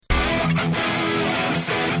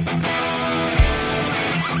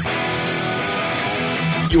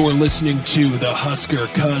You're listening to the Husker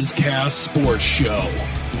Cuzcast Sports Show.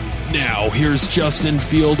 Now, here's Justin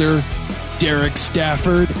Fielder, Derek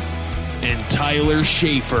Stafford, and Tyler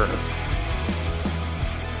Schaefer.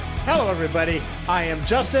 Hello, everybody. I am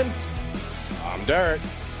Justin. I'm Derek.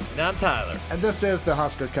 And I'm Tyler. And this is the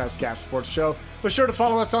Husker Cuzcast Sports Show. Be sure to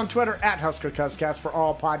follow us on Twitter at Husker Cuzcast for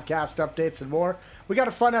all podcast updates and more. We got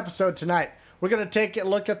a fun episode tonight. We're going to take a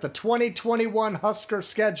look at the 2021 Husker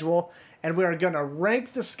schedule, and we are going to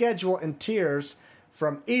rank the schedule in tiers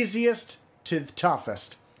from easiest to the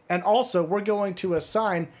toughest. And also, we're going to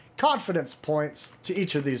assign confidence points to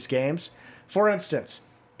each of these games. For instance,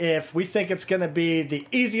 if we think it's going to be the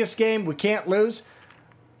easiest game, we can't lose,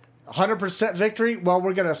 100% victory, well,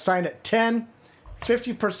 we're going to assign it 10.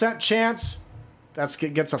 50% chance, that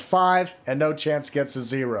gets a 5, and no chance gets a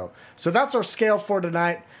 0. So that's our scale for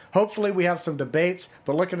tonight. Hopefully we have some debates,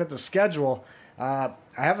 but looking at the schedule, I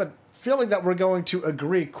have a feeling that we're going to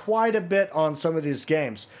agree quite a bit on some of these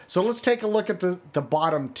games. So let's take a look at the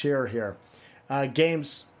bottom tier here.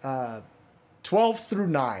 Games 12 through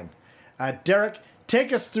 9. Derek,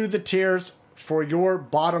 take us through the tiers for your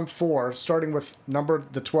bottom 4, starting with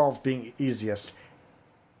the 12 being easiest.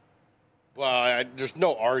 Well, there's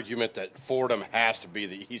no argument that Fordham has to be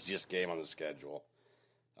the easiest game on the schedule.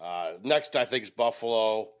 Next, I think, is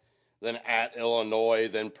Buffalo, then at Illinois,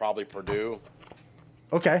 then probably Purdue.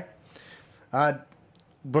 Okay.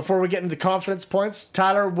 Before we get into confidence points,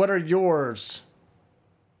 Tyler, what are yours?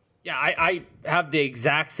 Yeah, I have the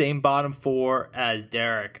exact same bottom 4 as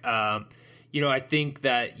Derek. I think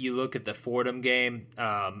that you look at the Fordham game.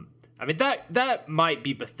 That might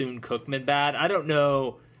be Bethune-Cookman bad. I don't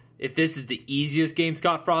know if this is the easiest game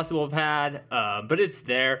Scott Frost will have had, but it's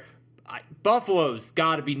there. Buffalo's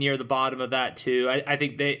got to be near the bottom of that too. I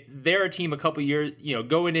think they're a team a couple years,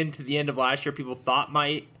 going into the end of last year, people thought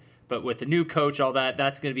might, but with the new coach, all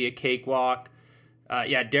that's going to be a cakewalk.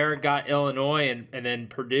 Derek got Illinois and then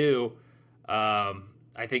Purdue.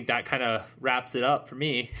 I think that kind of wraps it up for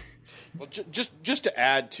me. Well, just to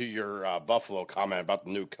add to your Buffalo comment about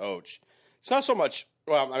the new coach, it's not so much.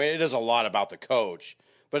 Well, it is a lot about the coach,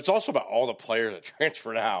 but it's also about all the players that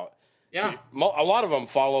transferred out. Yeah. A lot of them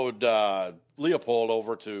followed Leopold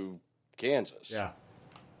over to Kansas. Yeah.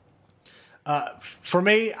 For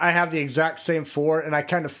me, I have the exact same 4, and I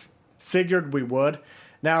kind of figured we would.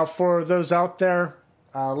 Now, for those out there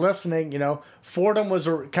listening, Fordham was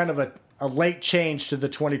kind of a late change to the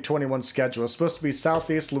 2021 schedule. It's supposed to be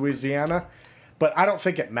Southeast Louisiana, but I don't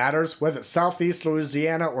think it matters whether it's Southeast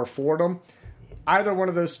Louisiana or Fordham. Either one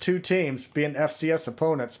of those two teams, being FCS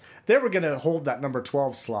opponents, they were going to hold that number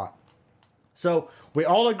 12 slot. So we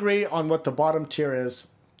all agree on what the bottom tier is,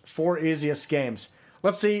 4 easiest games.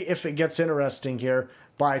 Let's see if it gets interesting here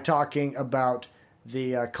by talking about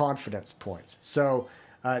the confidence points. So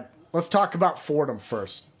let's talk about Fordham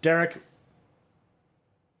first. Derek?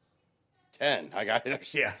 10. I got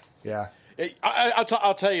it. Yeah.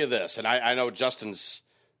 I'll tell you this, and I know Justin's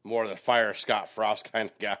more the fire Scott Frost kind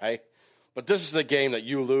of guy, but this is the game that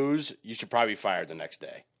you lose, you should probably be fired the next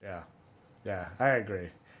day. Yeah, I agree.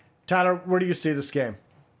 Tyler, where do you see this game?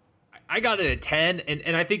 I got it at 10,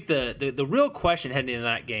 and I think the real question heading into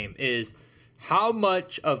that game is how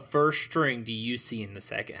much of first string do you see in the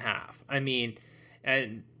second half?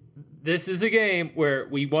 And this is a game where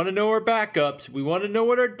we want to know our backups, we want to know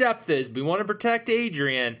what our depth is, we want to protect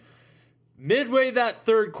Adrian. Midway that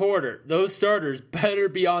third quarter, those starters better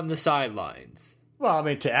be on the sidelines. Well,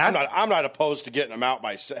 to add, I'm not opposed to getting them out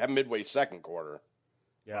by midway second quarter.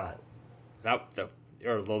 Yeah,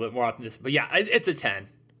 you're a little bit more optimistic, but yeah, it's a 10.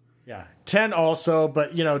 Yeah, 10 also,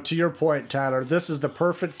 but to your point, Tyler, this is the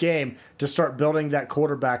perfect game to start building that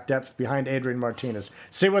quarterback depth behind Adrian Martinez.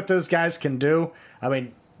 See what those guys can do.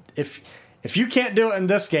 If you can't do it in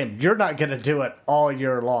this game, you're not going to do it all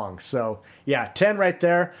year long. So, yeah, 10 right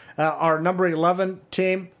there. Our number 11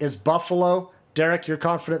 team is Buffalo. Derek, your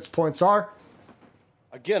confidence points are?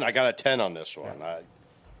 Again, I got a 10 on this one. Yeah.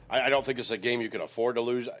 I don't think it's a game you can afford to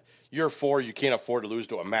lose. Year 4, you can't afford to lose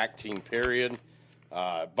to a MAC team, period.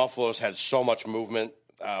 Buffalo's had so much movement.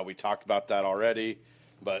 We talked about that already.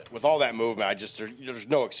 But with all that movement, there's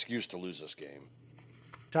no excuse to lose this game.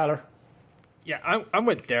 Tyler? Yeah, I'm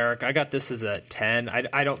with Derek. I got this as a 10.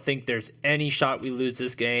 I don't think there's any shot we lose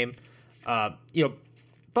this game.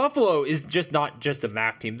 Buffalo is just not just a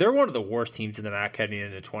MAC team. They're one of the worst teams in the MAC heading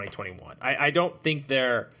into 2021. I don't think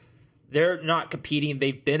they're not competing.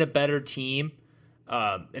 They've been a better team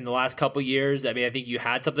in the last couple years. I think you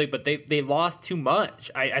had something, but they lost too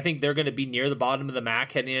much. I think they're going to be near the bottom of the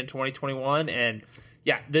MAC heading into 2021, and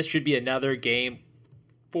yeah, this should be another game,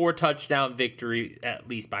 4-touchdown victory at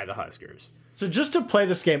least by the Huskers. So just to play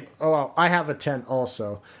this game, I have a 10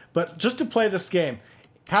 also, but just to play this game,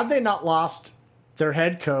 had they not lost their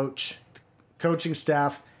head coach, coaching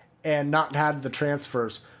staff, and not had the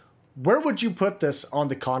transfers, where would you put this on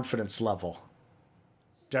the confidence level?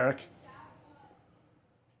 Derek?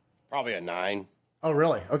 Probably a 9. Oh,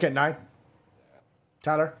 really? Okay, 9.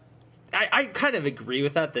 Tyler? I kind of agree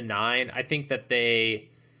with that, the 9. I think that they...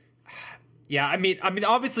 Yeah, I mean,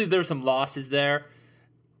 obviously there's some losses there.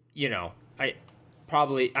 I'd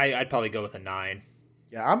probably go with a 9.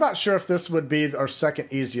 Yeah, I'm not sure if this would be our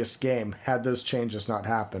second easiest game had those changes not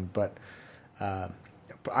happened, but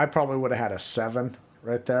I probably would have had a 7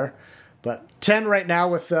 right there. But 10 right now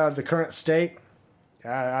with the current state,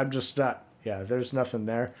 I'm just not. Yeah, there's nothing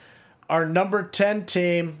there. Our number 10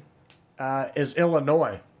 team is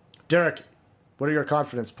Illinois. Derek, what are your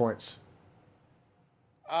confidence points?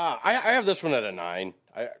 I have this one at a 9.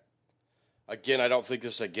 I don't think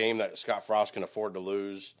this is a game that Scott Frost can afford to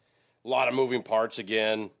lose. A lot of moving parts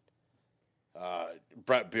again.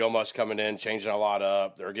 Brett Bielema's coming in, changing a lot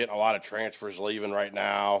up. They're getting a lot of transfers leaving right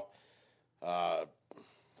now.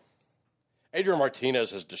 Adrian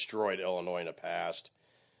Martinez has destroyed Illinois in the past.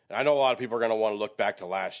 And I know a lot of people are going to want to look back to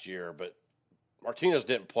last year, but Martinez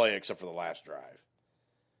didn't play except for the last drive.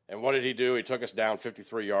 And what did he do? He took us down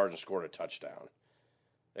 53 yards and scored a touchdown.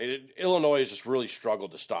 Illinois has just really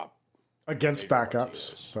struggled to stop against Adrian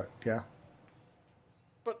backups, Martinez.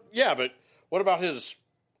 but yeah. But what about his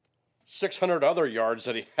 600 other yards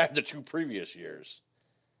that he had the 2 previous years?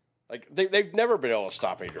 Like, they've never been able to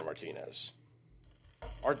stop Adrian Martinez.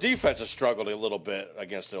 Our defense has struggled a little bit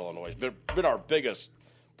against Illinois. It's been our biggest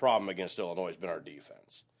problem against Illinois has been our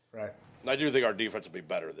defense. Right. And I do think our defense will be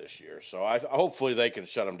better this year. So hopefully they can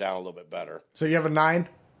shut them down a little bit better. So you have a 9?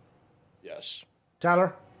 Yes.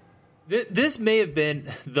 Tyler? This may have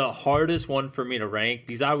been the hardest one for me to rank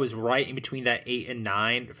because I was right in between that 8 and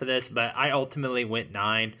 9 for this, but I ultimately went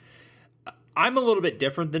 9. I'm a little bit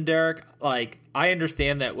different than Derek. Like, I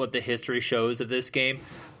understand that what the history shows of this game.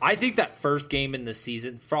 I think that first game in the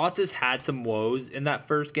season, Frost has had some woes in that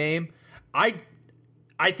first game.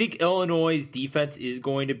 I think Illinois' defense is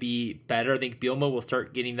going to be better. I think Bielema will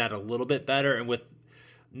start getting that a little bit better, and with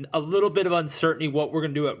a little bit of uncertainty what we're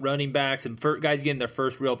going to do at running backs and guys getting their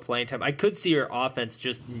first real playing time, I could see our offense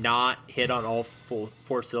just not hit on all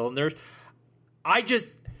 4 cylinders. I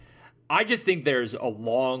just think there's a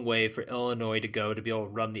long way for Illinois to go to be able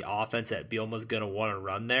to run the offense that Bielema's going to want to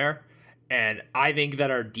run there. And I think that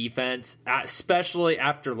our defense, especially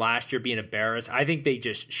after last year being embarrassed, I think they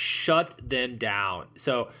just shut them down.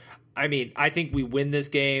 So, I mean, I think we win this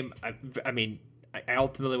game. I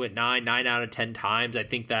ultimately went 9 out of 10 times. I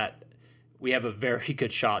think that we have a very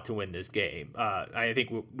good shot to win this game. I think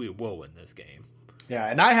we will win this game. Yeah,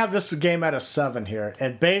 and I have this game at a 7 here,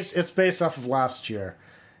 and it's based off of last year.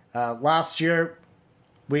 Last year,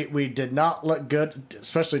 we did not look good,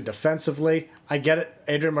 especially defensively. I get it.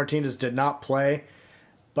 Adrian Martinez did not play,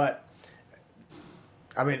 but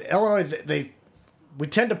I mean, Illinois, we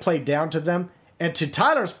tend to play down to them. And to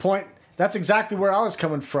Tyler's point, that's exactly where I was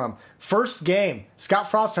coming from. First game, Scott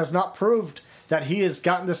Frost has not proved that he has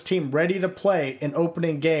gotten this team ready to play an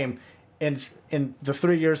opening game in the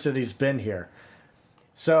 3 years that he's been here.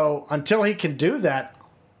 So until he can do that,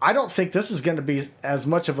 I don't think this is going to be as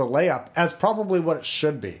much of a layup as probably what it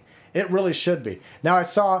should be. It really should be. Now, I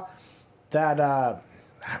saw that, I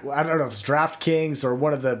don't know if it's DraftKings or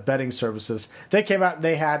one of the betting services. They came out and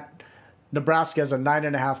they had Nebraska as a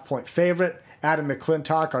 9.5-point favorite. Adam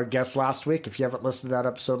McClintock, our guest last week. If you haven't listened to that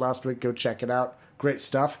episode last week, go check it out. Great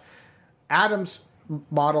stuff. Adam's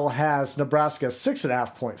model has Nebraska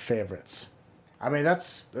 6.5-point favorites. I mean,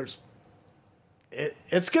 it's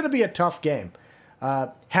going to be a tough game.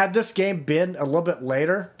 Had this game been a little bit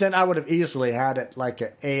later, then I would have easily had it like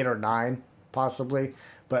an 8 or 9, possibly.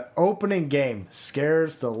 But opening game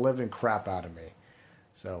scares the living crap out of me.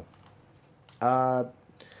 So,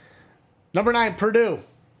 number 9, Purdue.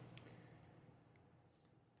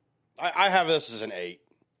 I have this as an 8.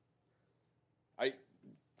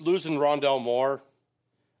 Losing Rondell Moore,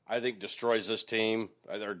 I think, destroys this team.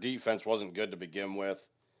 Their defense wasn't good to begin with.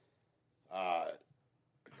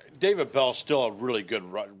 David Bell's still a really good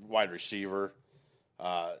wide receiver.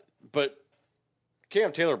 But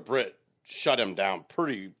Cam Taylor-Britt shut him down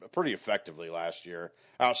pretty effectively last year,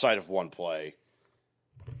 outside of one play.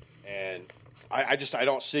 And I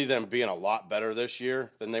don't see them being a lot better this year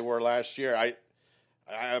than they were last year.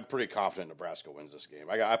 I'm pretty confident Nebraska wins this game.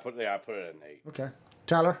 I put it at an 8. Okay.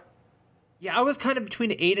 Tyler? Yeah, I was kind of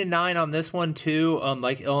between 8 and 9 on this one too.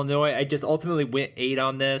 Like Illinois, I just ultimately went 8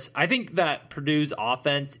 on this. I think that Purdue's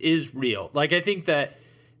offense is real. Like, I think that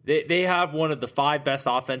they have one of the 5 best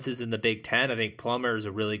offenses in the Big Ten. I think Plummer is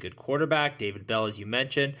a really good quarterback. David Bell, as you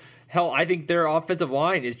mentioned. Hell, I think their offensive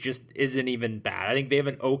line isn't even bad. I think they have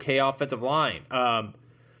an okay offensive line.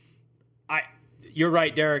 You're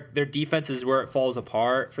right, Derek. Their defense is where it falls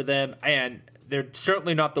apart for them, and they're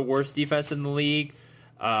certainly not the worst defense in the league.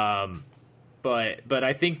 But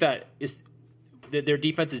I think that their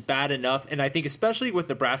defense is bad enough, and I think especially with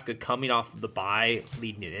Nebraska coming off of the bye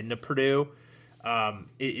leading it into Purdue, it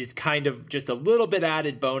is kind of just a little bit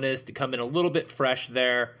added bonus to come in a little bit fresh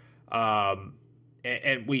there,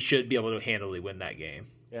 and we should be able to handily win that game.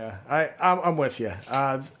 Yeah, I'm with you.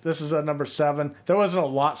 This is a number 7. There wasn't a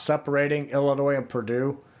lot separating Illinois and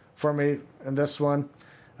Purdue for me in this one.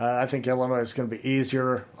 I think Illinois is going to be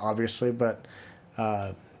easier, obviously, but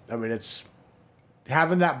it's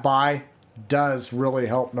having that bye does really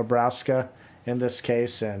help Nebraska in this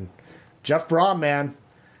case. And Jeff Brom, man,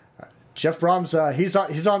 Jeff Brom's he's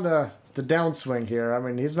on the downswing here. I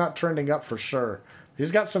mean, he's not trending up for sure.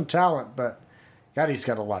 He's got some talent, but God, he's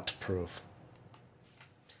got a lot to prove.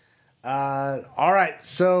 All right,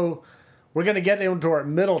 so we're going to get into our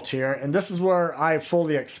middle tier, and this is where I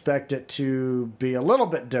fully expect it to be a little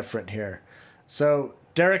bit different here. So,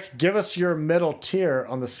 Derek, give us your middle tier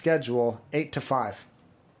on the schedule, 8 to 5.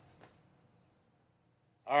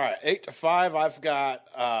 All right, 8 to 5. I've got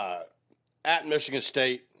at Michigan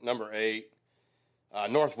State, number 8,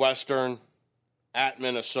 Northwestern, at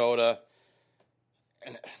Minnesota,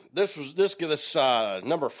 and this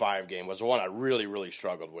number 5 game was the one I really, really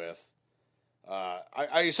struggled with.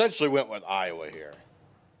 I essentially went with Iowa here.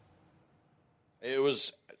 It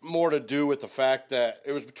was more to do with the fact that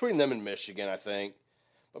it was between them and Michigan, I think.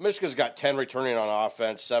 But Michigan's got 10 returning on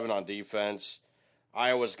offense, 7 on defense.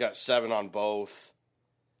 Iowa's got 7 on both.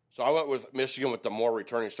 So I went with Michigan with the more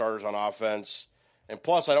returning starters on offense. And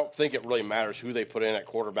plus, I don't think it really matters who they put in at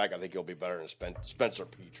quarterback. I think he'll be better than Spencer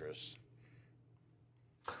Petras.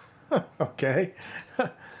 Okay.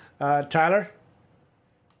 Tyler?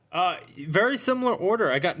 Very similar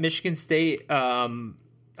order. I got Michigan State on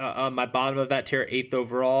my bottom of that tier, 8th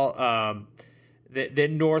overall.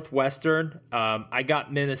 Then Northwestern. I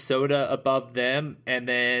got Minnesota above them, and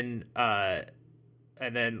then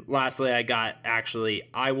lastly,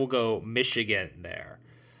 I will go Michigan there.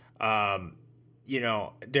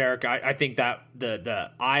 Derek, I think that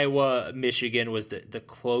the Iowa Michigan was the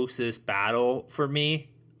closest battle for me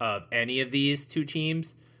of any of these two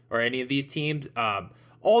teams or any of these teams.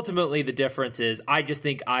 Ultimately, the difference is I just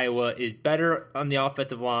think Iowa is better on the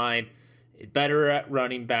offensive line, better at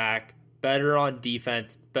running back, better on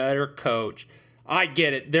defense, better coach. I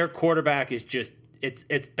get it. Their quarterback is just it's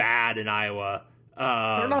bad in Iowa.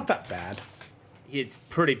 They're not that bad. It's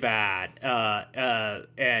pretty bad.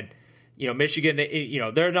 And Michigan,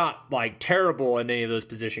 they're not like terrible in any of those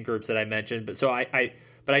position groups that I mentioned. But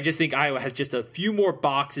I just think Iowa has just a few more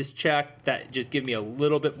boxes checked that just give me a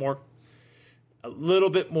little bit more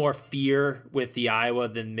fear with the Iowa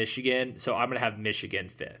than Michigan. So I'm going to have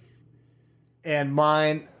Michigan 5th. And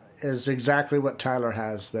mine is exactly what Tyler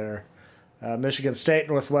has there. Michigan State,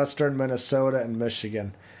 Northwestern, Minnesota, and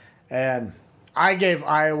Michigan. And I gave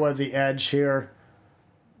Iowa the edge here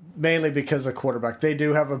mainly because of quarterback. They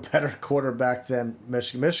do have a better quarterback than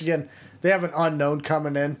Michigan. Michigan, they have an unknown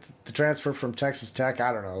coming in, the transfer from Texas Tech.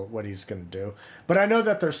 I don't know what he's going to do. But I know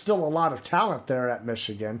that there's still a lot of talent there at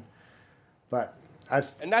Michigan.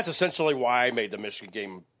 And that's essentially why I made the Michigan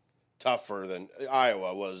game tougher than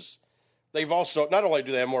Iowa was. They've also, not only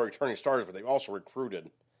do they have more returning starters, but they've also recruited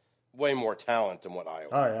way more talent than what Iowa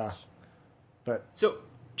has. But so,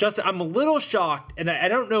 Justin, I'm a little shocked, and I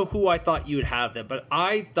don't know who I thought you would have them, but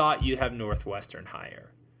I thought you'd have Northwestern higher.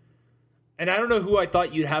 And I don't know who I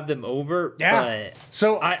thought you'd have them over. Yeah. But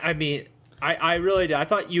so I really did. I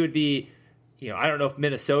thought you would be, I don't know if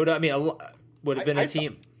Minnesota, would have been a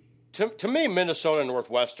team. To me, Minnesota and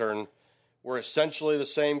Northwestern were essentially the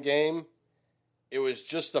same game. It was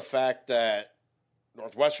just the fact that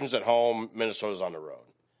Northwestern's at home, Minnesota's on the road.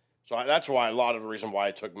 So that's why a lot of the reason why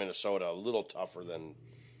I took Minnesota a little tougher than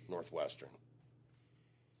Northwestern.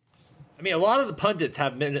 A lot of the pundits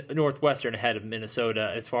have Northwestern ahead of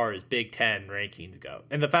Minnesota as far as Big Ten rankings go.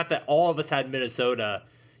 And the fact that all of us had Minnesota,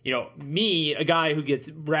 me, a guy who gets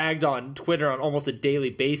ragged on Twitter on almost a daily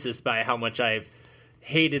basis by how much I've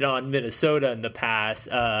hated on Minnesota in the past.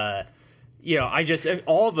 I just,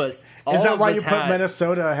 all of us. Is that why you put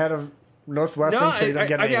Minnesota ahead of Northwestern so you don't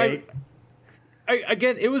get any hate?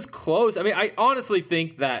 Again, it was close. I honestly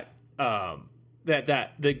think that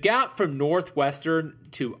that the gap from Northwestern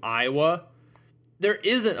to Iowa, there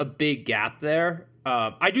isn't a big gap there.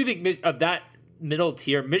 I do think of that middle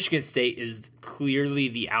tier, Michigan State is clearly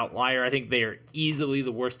the outlier. I think they are easily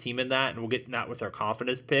the worst team in that, and we'll get to that with our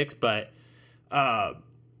confidence picks. But I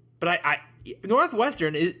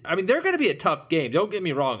Northwestern is. I mean, they're going to be a tough game. Don't get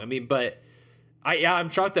me wrong. I mean, but I'm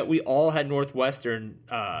shocked that we all had Northwestern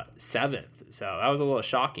 7th. So that was a little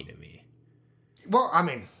shocking to me. Well, I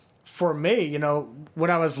mean, for me, when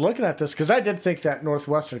I was looking at this, because I did think that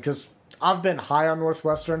Northwestern, because I've been high on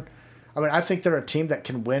Northwestern. I mean, I think they're a team that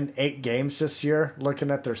can win 8 games this year,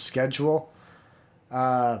 looking at their schedule.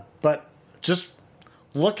 But just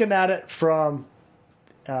looking at it from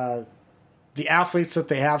the athletes that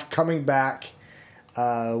they have coming back,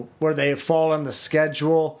 where they fall on the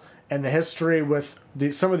schedule, and the history with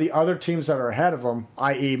some of the other teams that are ahead of them,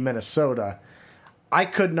 i.e. Minnesota, I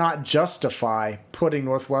could not justify putting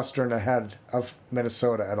Northwestern ahead of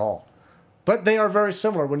Minnesota at all. But they are very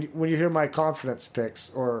similar. When you hear my confidence picks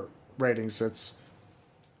or ratings,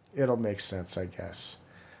 it'll make sense, I guess.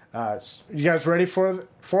 You guys ready for it?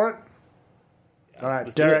 All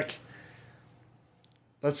right, Derek.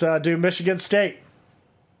 Let's do Michigan State.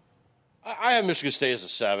 I have Michigan State as a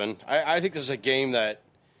 7. I think this is a game that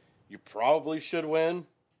you probably should win,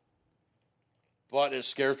 but it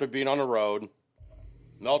scares me being on the road.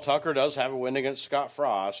 Mel Tucker does have a win against Scott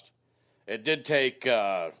Frost. It did take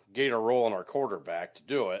Gator Roll our quarterback to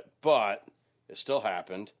do it, but it still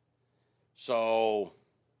happened. So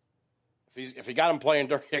if he got him playing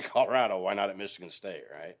dirty at Colorado, why not at Michigan State,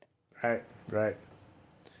 right? Right.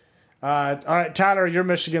 All right, Tyler, you're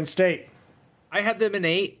Michigan State. I had them in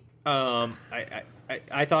 8. I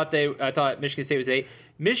thought Michigan State was 8.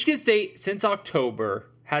 Michigan State since October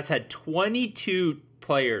has had 22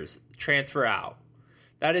 players transfer out.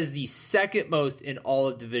 That is the second most in all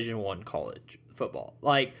of Division I college football.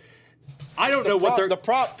 Like, I don't know what they're... The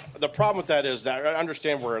problem with that is that I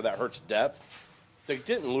understand where that hurts depth. They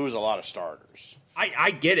didn't lose a lot of starters.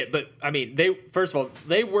 I get it, but, I mean, first of all,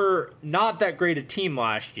 they were not that great a team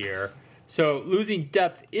last year, so losing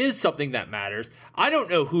depth is something that matters. I don't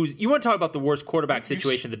know you want to talk about the worst quarterback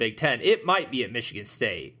situation in the Big Ten. It might be at Michigan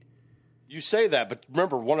State. You say that, but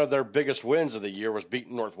remember, one of their biggest wins of the year was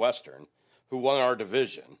beating Northwestern, who won our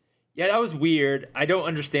division. Yeah, that was weird. I don't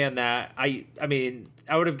understand that. I mean,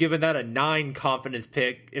 I would have given that a 9 confidence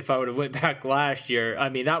pick if I would have went back last year. I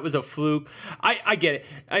mean, that was a fluke. I get it.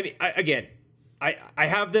 I mean, I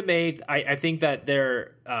have them 8th. I think that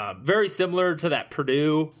they're very similar to that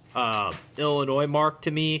Purdue Illinois mark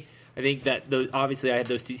to me. I think that obviously I had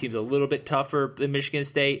those two teams a little bit tougher than Michigan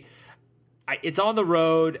State. It's on the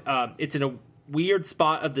road. It's in a weird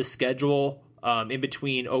spot of the schedule. In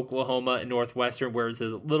between Oklahoma and Northwestern, where there's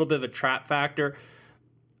a little bit of a trap factor.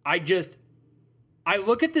 I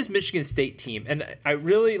look at this Michigan State team, and I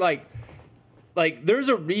really like there's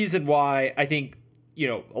a reason why I think,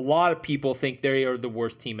 a lot of people think they are the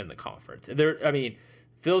worst team in the conference.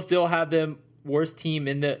 Phil still had them worst team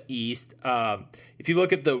in the East. If you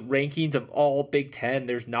look at the rankings of all Big Ten,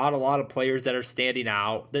 there's not a lot of players that are standing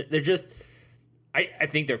out. They're just... I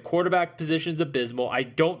think their quarterback position's abysmal. I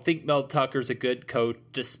don't think Mel Tucker's a good coach,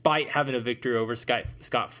 despite having a victory over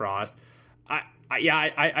Scott Frost.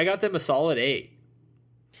 I got them a solid 8.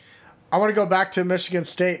 I want to go back to Michigan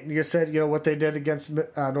State. You said, what they did against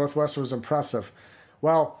Northwestern was impressive.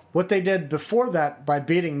 Well, what they did before that by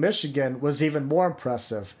beating Michigan was even more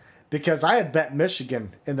impressive, because I had bet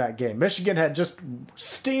Michigan in that game. Michigan had just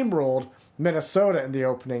steamrolled Minnesota in the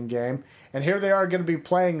opening game. And here they are going to be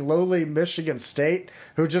playing lowly Michigan State,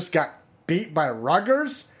 who just got beat by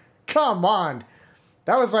Rutgers? Come on.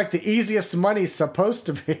 That was like the easiest money supposed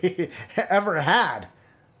to be ever had.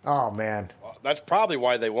 Oh, man. Well, that's probably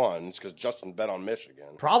why they won. It's because Justin bet on Michigan.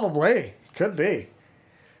 Probably. Could be.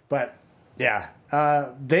 But, yeah.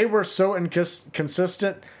 They were so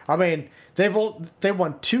inconsistent. I mean, they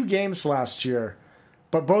won 2 games last year,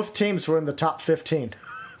 but both teams were in the top 15.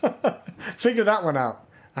 Figure that one out.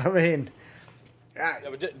 I mean... Yeah,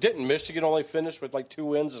 but didn't Michigan only finish with 2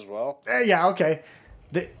 wins as well? Yeah, okay.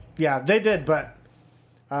 They did, but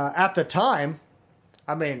at the time,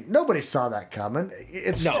 nobody saw that coming.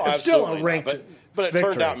 It's still a ranked but it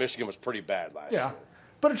victory. Turned out Michigan was pretty bad last year.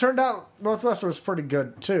 But it turned out Northwestern was pretty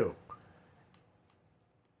good, too.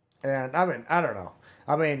 And, I don't know.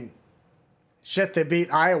 Shit, they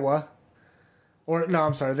beat Iowa. Or, no,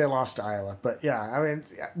 I'm sorry, they lost to Iowa. But, yeah,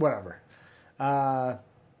 whatever.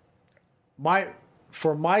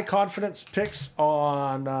 For my confidence picks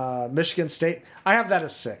on Michigan State, I have that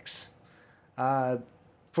as 6.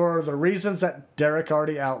 For the reasons that Derek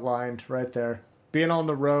already outlined right there. Being on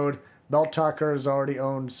the road, Mel Tucker has already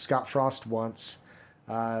owned Scott Frost once.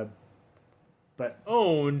 But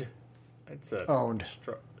owned. It's owned.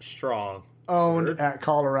 Strong. Owned word. at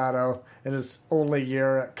Colorado in his only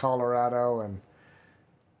year at Colorado, and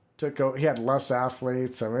he had less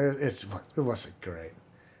athletes. I mean, it wasn't great.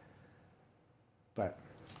 But,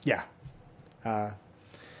 yeah. All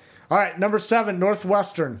right, number 7,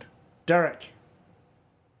 Northwestern. Derek.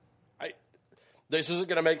 This isn't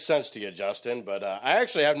going to make sense to you, Justin, but I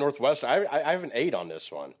actually have Northwestern. I have an 8 on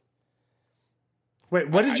this one. Wait,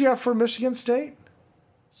 what did you have for Michigan State?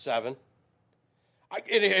 7.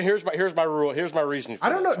 And here's my rule. Here's my reasoning for I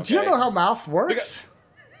don't know. this, Do you okay? know how math works?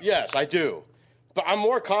 Yes, I do. But I'm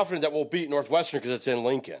more confident that we'll beat Northwestern because it's in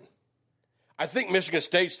Lincoln. I think Michigan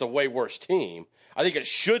State's the way worse team. I think it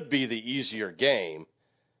should be the easier game.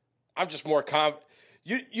 I'm just more confident.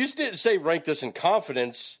 You didn't say rank this in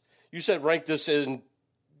confidence. You said rank this in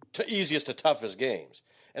easiest to toughest games.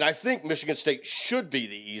 And I think Michigan State should be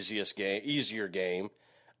the easier game.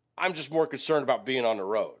 I'm just more concerned about being on the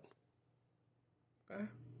road. Okay.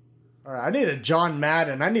 All right, I need a John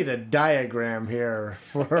Madden. I need a diagram here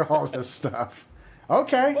for all this stuff.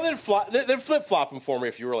 Okay. Well, then flip-flop them for me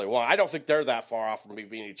if you really want. I don't think they're that far off from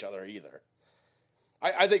beating each other either.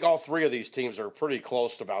 I think all 3 of these teams are pretty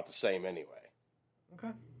close to about the same anyway.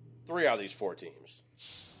 Okay. 3 out of these 4 teams.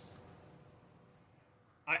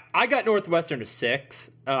 I got Northwestern to 6.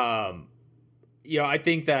 I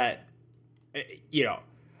think that,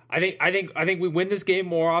 I think we win this game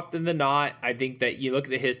more often than not. I think that you look at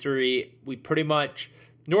the history, we pretty much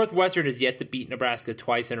Northwestern has yet to beat Nebraska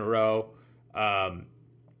twice in a row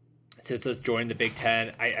since us joining the Big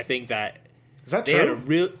Ten. I think that is that they true? had a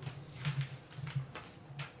real.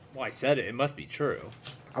 Well, I said it. It must be true.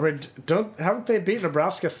 I mean, haven't they beat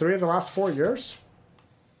Nebraska 3 of the last 4 years?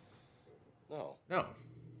 No.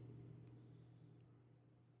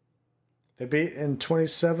 They beat in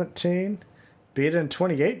 2017, beat in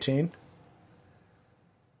 2018.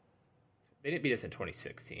 They didn't beat us in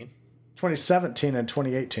 2016. 2017 and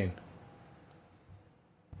 2018.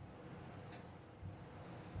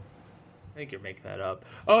 I think you're making that up.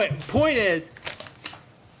 Oh, wait, point is,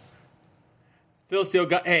 Phil Steele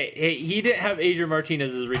got. Hey, he didn't have Adrian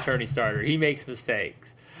Martinez as a returning starter. He makes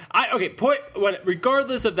mistakes.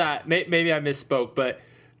 Regardless of that, maybe I misspoke, but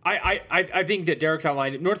I think that Derek's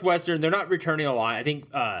outlined Northwestern. They're not returning a lot. I think,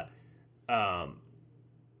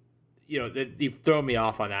 you've thrown me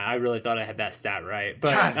off on that. I really thought I had that stat right,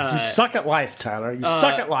 but God, you suck at life, Tyler. You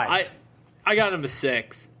suck at life. I got him a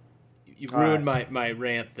 6. You've ruined my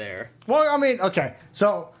rant there. Well, I mean, okay,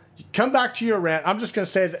 so come back to your rant. I'm just going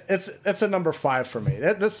to say that it's a number 5 for me.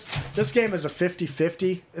 This game is a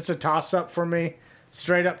 50-50. It's a toss-up for me,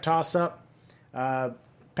 straight up toss-up.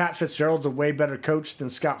 Pat Fitzgerald's a way better coach than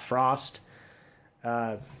Scott Frost.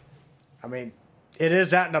 I mean, it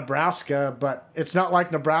is at Nebraska, but it's not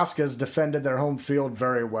like Nebraska has defended their home field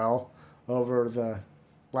very well over the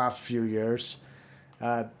last few years.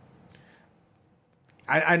 I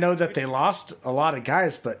know that they lost a lot of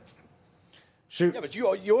guys, but shoot. Yeah, but you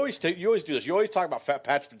always do this. You always talk about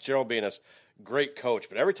Pat Fitzgerald being a great coach,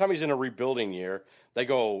 but every time he's in a rebuilding year, they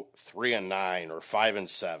go 3-9 or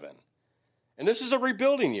 5-7. And this is a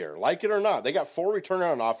rebuilding year, like it or not. They got 4 returning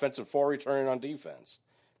on offense and 4 returning on defense.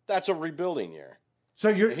 That's a rebuilding year.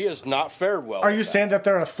 So he has not fared well. Are you saying that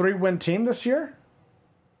they're a 3-win team this year?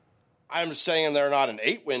 I'm saying they're not an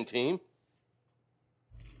 8-win team.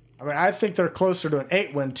 I mean, I think they're closer to an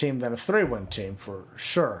 8-win team than a 3-win team for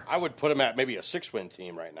sure. I would put them at maybe a 6-win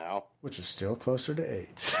team right now. Which is still closer to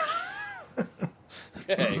 8.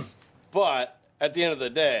 Okay. But at the end of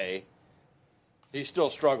the day, he still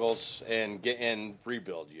struggles in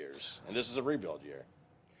rebuild years. And this is a rebuild year.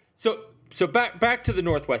 So back to the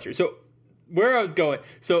Northwestern. So where I was going.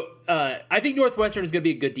 So I think Northwestern is going to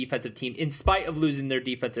be a good defensive team in spite of losing their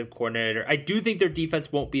defensive coordinator. I do think their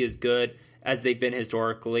defense won't be as good as they've been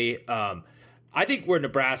historically. I think where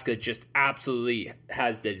Nebraska just absolutely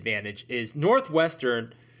has the advantage is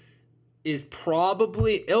Northwestern is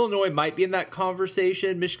probably, Illinois might be in that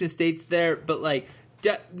conversation. Michigan State's there, but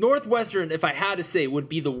Northwestern, if I had to say, would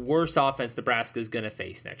be the worst offense Nebraska is going to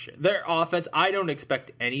face next year. Their offense, I don't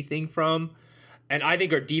expect anything from, and I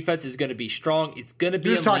think our defense is going to be strong. It's going to be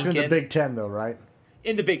You're talking the Big Ten, though, right?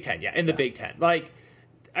 In the Big Ten, yeah, in the Big Ten.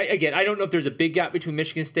 I don't know if there's a big gap between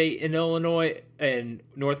Michigan State and Illinois and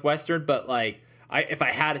Northwestern, but if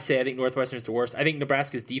I had to say, I think Northwestern's the worst. I think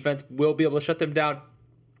Nebraska's defense will be able to shut them down.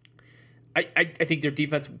 I think their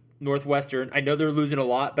defense, Northwestern, I know they're losing a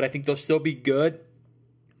lot, but I think they'll still be good.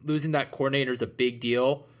 Losing that coordinator is a big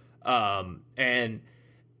deal. And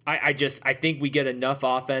I think we get enough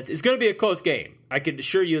offense. It's going to be a close game. I can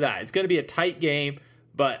assure you that. It's going to be a tight game,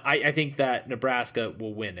 but I think that Nebraska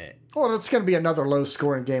will win it. Well, it's going to be another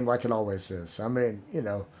low-scoring game like it always is. I mean,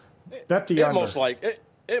 bet the under.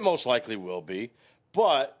 It most likely will be.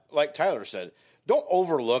 But, like Tyler said, don't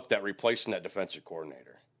overlook that replacing that defensive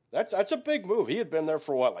coordinator. That's a big move. He had been there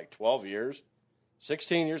for, 12 years?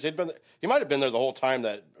 16 years? He might have been there the whole time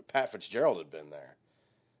that Pat Fitzgerald had been there.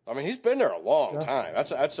 I mean, he's been there a long time.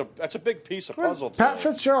 That's a big piece of puzzle. Pat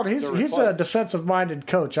Fitzgerald, he's a defensive-minded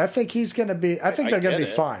coach. I think he's going to be. I think they're going to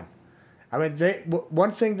be fine. I mean,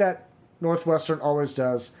 one thing that Northwestern always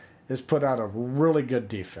does is put out a really good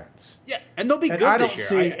defense. Yeah, and they'll be good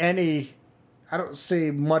this year. I don't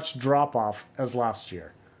see much drop off as last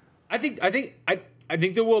year. I think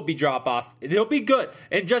there will be drop off. It'll be good.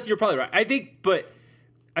 And Justin, you're probably right. I think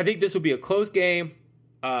this will be a close game.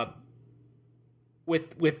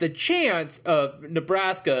 With the chance of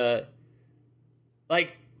Nebraska,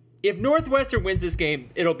 like, if Northwestern wins this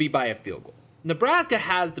game, it'll be by a field goal. Nebraska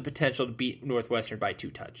has the potential to beat Northwestern by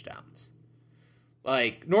 2 touchdowns.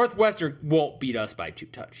 Like, Northwestern won't beat us by 2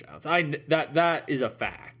 touchdowns. That is a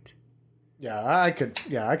fact. Yeah, I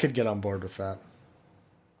could get on board with that.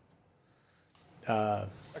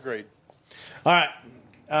 Agreed. All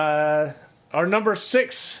right. Our number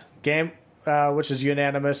 6 game, which is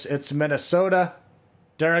unanimous, it's Minnesota.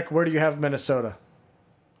 Derek, where do you have Minnesota?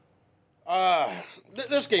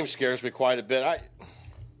 This game scares me quite a bit.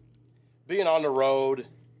 Being on the road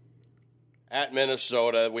at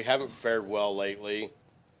Minnesota, we haven't fared well lately.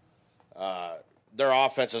 Their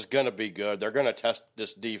offense is going to be good. They're going to test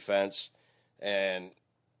this defense, and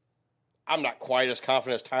I'm not quite as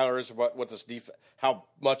confident as Tyler is about what this how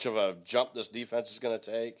much of a jump this defense is going to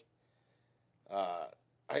take.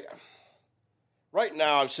 Right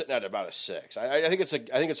now, I'm sitting at about a 6. I think it's a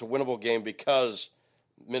winnable game because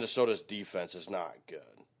Minnesota's defense is not good.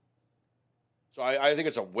 So I think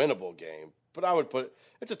it's a winnable game, but I would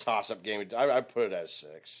it's a toss-up game. I'd put it as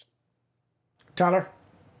 6. Tyler?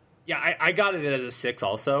 Yeah, I got it as a 6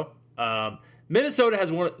 also. Minnesota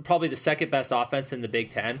has probably the second best offense in the Big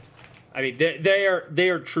Ten. I mean, they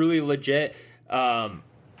are truly legit. I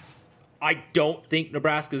don't think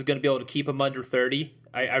Nebraska is going to be able to keep them under 30.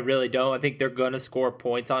 I really don't. I think they're going to score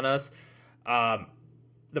points on us.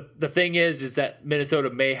 The thing is that Minnesota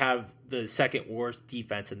may have the second worst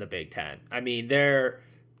defense in the Big Ten. I mean, they're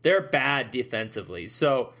bad defensively.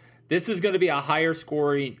 So this is going to be a higher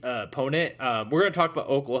scoring opponent. We're going to talk about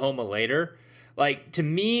Oklahoma later. Like, to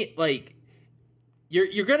me, like,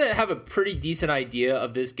 you're going to have a pretty decent idea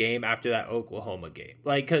of this game after that Oklahoma game.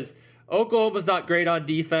 Like, because Oklahoma's not great on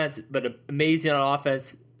defense, but amazing on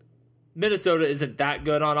offense. Minnesota isn't that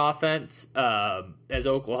good on offense as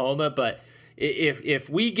Oklahoma, but if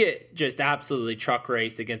we get just absolutely truck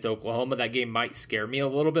raced against Oklahoma, that game might scare me a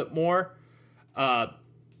little bit more.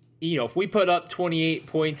 If we put up 28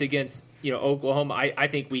 points against Oklahoma, I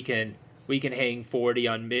think we can hang 40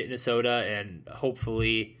 on Minnesota and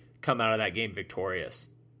hopefully come out of that game victorious.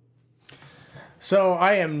 So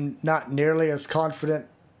I am not nearly as confident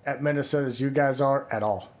at Minnesota as you guys are at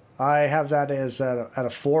all. I have that as at a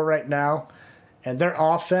 4 right now, and their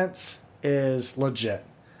offense is legit.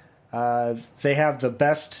 They have the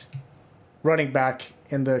best running back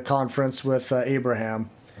in the conference with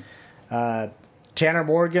Abraham. Tanner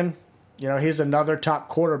Morgan, he's another top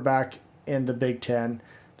quarterback in the Big Ten.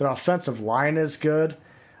 Their offensive line is good.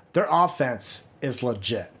 Their offense is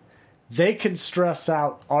legit. They can stress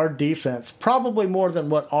out our defense probably more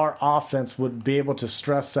than what our offense would be able to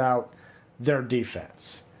stress out their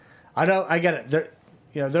defense. I get it.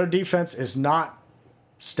 Their defense is not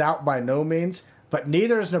stout by no means, but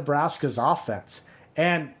neither is Nebraska's offense.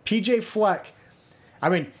 And PJ Fleck, I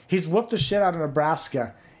mean, he's whooped the shit out of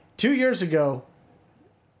Nebraska. 2 years ago,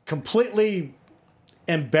 completely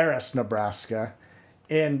embarrassed Nebraska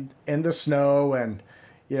in the snow, and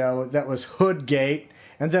that was Hoodgate.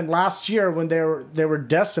 And then last year when they were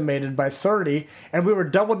decimated by 30, and we were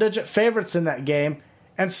double-digit favorites in that game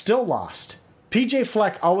and still lost. PJ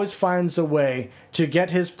Fleck always finds a way to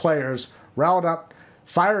get his players riled up,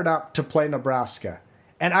 fired up to play Nebraska.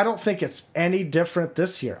 And I don't think it's any different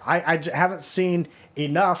this year. I haven't seen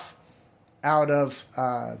enough out of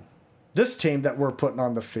this team that we're putting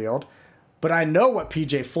on the field, but I know what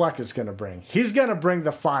PJ Fleck is going to bring. He's going to bring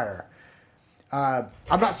the fire. I'm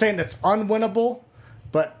not saying it's unwinnable,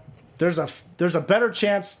 but there's a better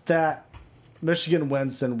chance that Michigan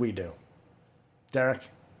wins than we do. Derek?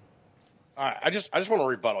 All right, I just want to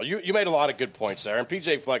rebuttal. You made a lot of good points there, and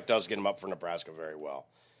PJ Fleck does get him up for Nebraska very well.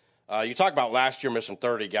 You talk about last year missing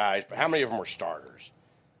 30 guys, but how many of them were starters?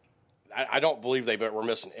 I don't believe they were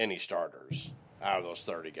missing any starters out of those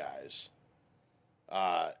 30 guys.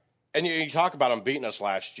 And you talk about them beating us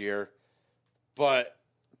last year, but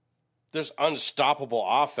this unstoppable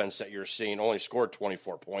offense that you're seeing only scored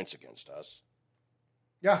 24 points against us.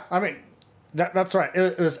 Yeah, I mean, that's right.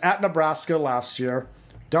 It was at Nebraska last year.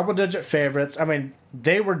 Double-digit favorites. I mean,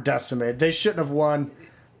 they were decimated. They shouldn't have won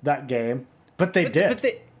that game, but they did.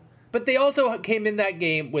 But they also came in that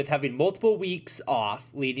game with having multiple weeks off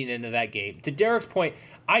leading into that game. To Derek's point,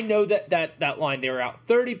 I know that line, they were out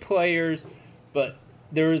 30 players, but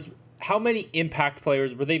there's how many impact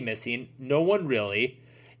players were they missing? No one really.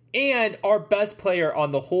 And our best player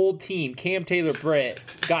on the whole team, Cam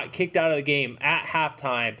Taylor-Britt, got kicked out of the game at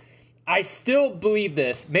halftime. I still believe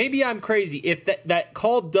this. Maybe I'm crazy. If that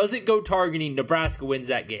call doesn't go targeting, Nebraska wins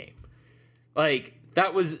that game. Like,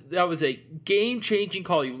 that was a game-changing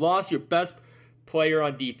call. You lost your best player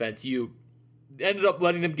on defense. You ended up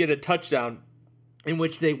letting them get a touchdown in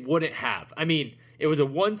which they wouldn't have. I mean, it was a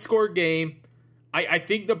one-score game. I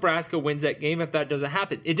think Nebraska wins that game if that doesn't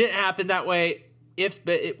happen. It didn't happen that way. Ifs,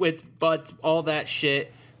 buts, all that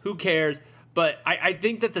shit. Who cares? But I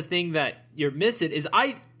think that the thing that you're missing is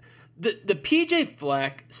the PJ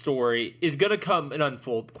Fleck story is going to come and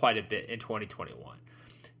unfold quite a bit in 2021.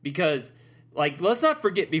 Because, like, let's not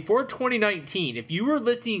forget, before 2019, if you were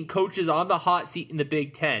listing coaches on the hot seat in the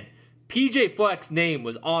Big Ten, PJ Fleck's name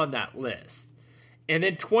was on that list. And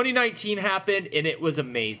then 2019 happened, and it was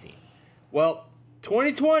amazing. Well,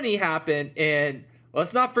 2020 happened, and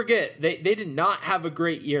let's not forget, they did not have a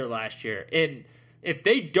great year last year. And if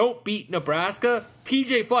they don't beat Nebraska,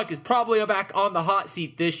 PJ Fleck is probably back on the hot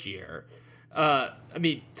seat this year. I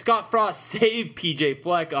mean, Scott Frost saved PJ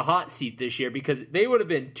Fleck a hot seat this year because they would have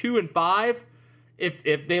been 2-5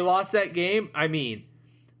 if they lost that game. I mean,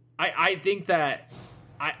 I think that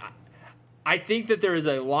I think that there is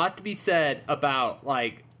a lot to be said about,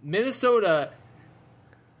 like, Minnesota.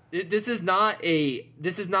 This is not a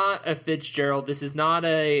Fitzgerald. This is not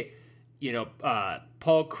a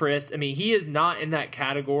Paul Chryst. I mean, he is not in that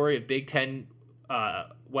category of Big Ten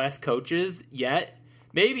West coaches yet.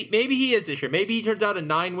 Maybe he is this year. Maybe he turns out a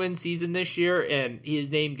 9-win season this year and his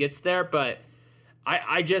name gets there. But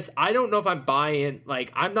I don't know if I'm buying.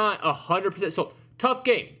 Like, I'm not 100%. So tough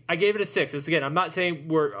game. I gave it a 6. This again, I'm not saying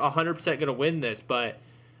we're 100% going to win this, but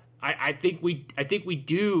I think we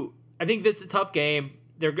do. I think this is a tough game.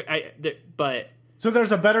 But so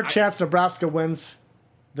there's a better chance Nebraska wins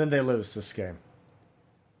than they lose this game.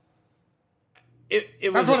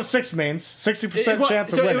 That's what a 6 means. 60%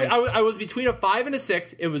 chance of winning. I was between a 5 and a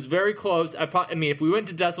 6. It was very close. I mean, if we went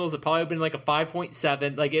to decimals, it probably would have been like a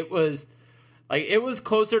 5.7. Like, it was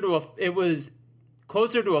closer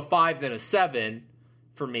to a 5 than a 7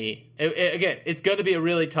 for me. Again, it's going to be a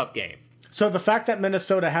really tough game. So the fact that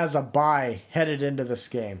Minnesota has a bye headed into this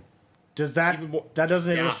game, does that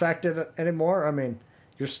doesn't even affect it anymore? I mean,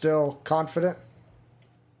 you're still confident?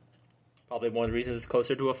 Probably one of the reasons it's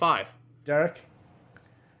closer to a 5. Derek?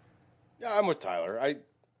 Yeah, I'm with Tyler.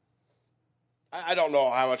 I don't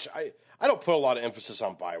know how much I don't put a lot of emphasis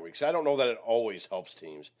on bye weeks. I don't know that it always helps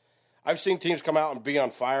teams. I've seen teams come out and be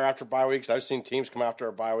on fire after bye weeks. I've seen teams come after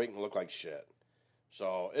a bye week and look like shit.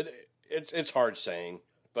 So it's hard saying,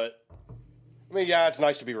 but I mean, yeah, it's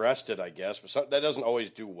nice to be rested, I guess, but that doesn't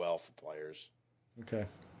always do well for players. Okay.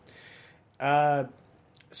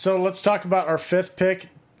 So let's talk about our 5th pick.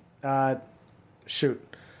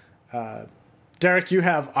 Derek, you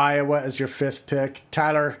have Iowa as your 5th pick.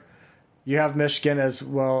 Tyler, you have Michigan as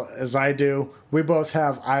well as I do. We both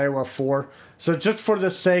have Iowa 4. So just for the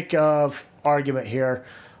sake of argument here,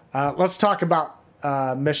 let's talk about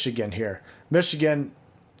Michigan here. Michigan,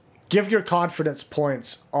 give your confidence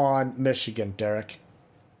points on Michigan, Derek.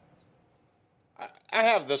 I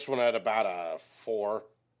have this one at about a 4.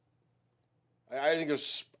 I think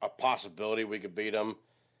there's a possibility we could beat them.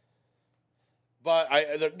 But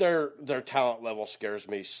their talent level scares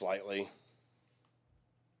me slightly.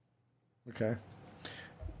 Okay.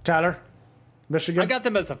 Tyler, Michigan? I got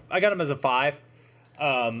them as a 5.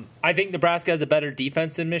 I think Nebraska has a better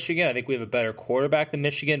defense than Michigan. I think we have a better quarterback than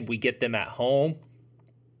Michigan. We get them at home.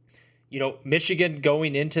 You know, Michigan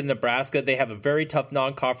going into Nebraska, they have a very tough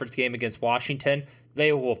non-conference game against Washington.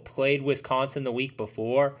 They will have played Wisconsin the week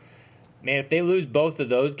before. Man, if they lose both of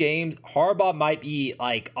those games, Harbaugh might be,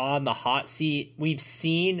 like, on the hot seat. We've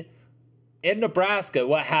seen in Nebraska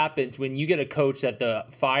what happens when you get a coach that the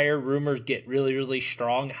fire rumors get really, really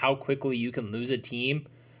strong, how quickly you can lose a team.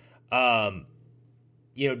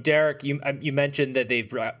 You know, Derek, you mentioned that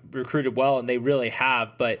they've recruited well, and they really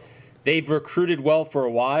have, but they've recruited well for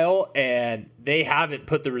a while, and they haven't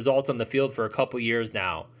put the results on the field for a couple years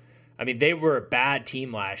now. I mean, they were a bad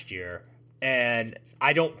team last year, and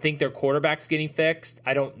I don't think their quarterback's getting fixed.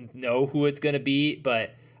 I don't know who it's going to be,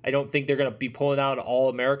 but I don't think they're going to be pulling out an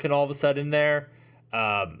All-American all of a sudden there.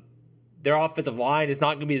 Their offensive line is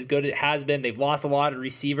not going to be as good as it has been. They've lost a lot of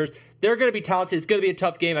receivers. They're going to be talented. It's going to be a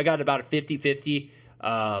tough game. I got about a 50-50.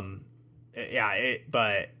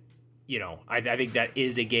 But, you know, I think that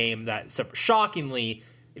is a game that, shockingly,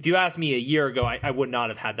 if you asked me a year ago, I would not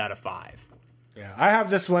have had that a 5. Yeah, I have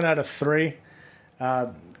this one at a 3.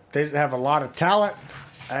 They have a lot of talent.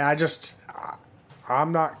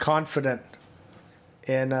 I'm not confident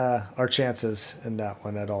in our chances in that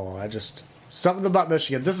one at all. Something about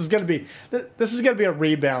Michigan. This is going to be a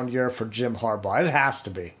rebound year for Jim Harbaugh. It has to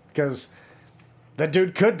be, because the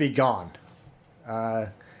dude could be gone.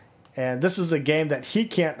 And this is a game that he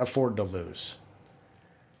can't afford to lose.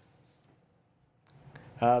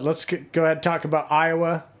 Let's go ahead and talk about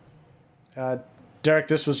Iowa. Derek,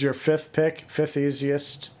 this was your 5th pick, 5th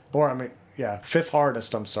easiest, fifth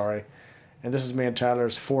hardest, I'm sorry. And this is me and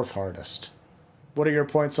Tyler's 4th hardest. What are your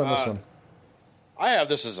points on this one? I have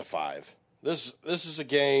this as a 5. This is a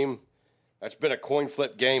game that's been a coin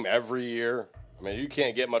flip game every year. I mean, you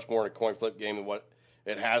can't get much more in a coin flip game than what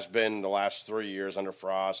it has been the last 3 years under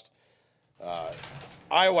Frost.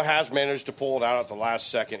 Iowa has managed to pull it out at the last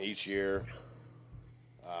second each year.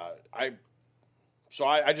 I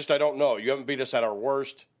don't know. You haven't beat us at our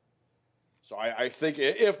worst. So I think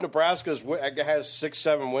if Nebraska has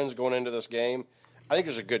 6-7 wins going into this game, I think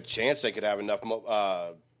there's a good chance they could have enough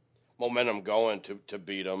momentum going to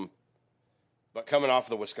beat them. But coming off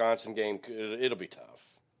the Wisconsin game, it'll be tough.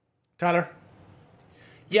 Tyler?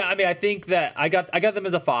 Yeah, I mean, I think that I got them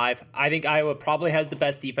as a 5. I think Iowa probably has the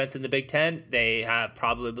best defense in the Big Ten. They have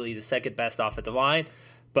probably the second best offensive line,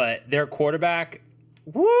 but their quarterback,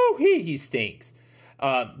 he stinks.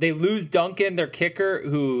 They lose Duncan, their kicker,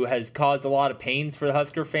 who has caused a lot of pains for the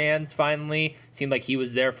Husker fans. Finally, seemed like he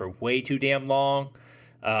was there for way too damn long.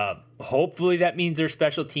 Hopefully, that means their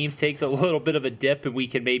special teams takes a little bit of a dip, and we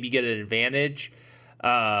can maybe get an advantage.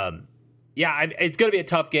 It's going to be a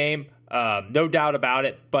tough game. No doubt about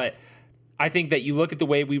it, but I think that you look at the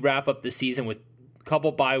way we wrap up the season with a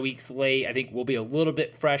couple bye weeks late, I think we'll be a little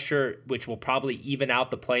bit fresher, which will probably even out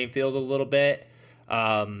the playing field a little bit.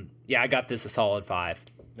 I got this a solid 5.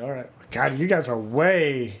 All right. God, you guys are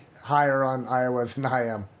way higher on Iowa than I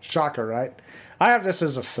am. Shocker, right? I have this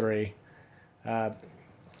as a 3. For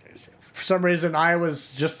some reason,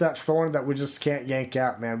 Iowa's just that thorn that we just can't yank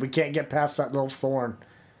out, man. We can't get past that little thorn.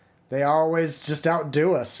 They always just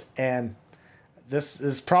outdo us, and this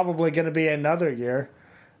is probably going to be another year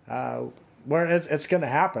where it's going to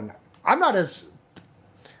happen. I'm not as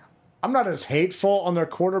hateful on their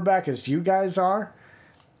quarterback as you guys are.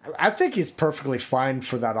 I think he's perfectly fine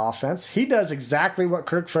for that offense. He does exactly what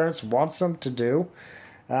Kirk Ferentz wants them to do.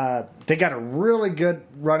 They got a really good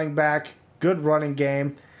running back, good running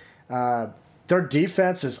game. Their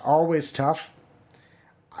defense is always tough.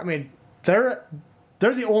 I mean, they're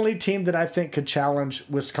the only team that I think could challenge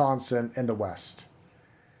Wisconsin in the West.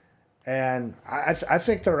 And I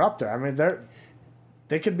think they're up there. I mean,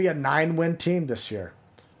 they could be a 9-win team this year.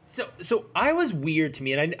 So Iowa's weird to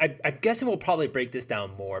me, and I'm guessing we'll probably break this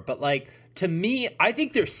down more. But, to me, I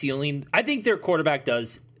think their ceiling, I think their quarterback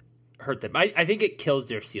does hurt them. I think it kills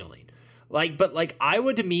their ceiling. But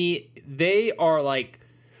Iowa, to me, they are,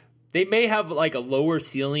 they may have, a lower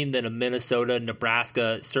ceiling than a Minnesota,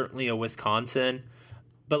 Nebraska, certainly a Wisconsin.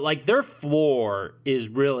 But, their floor is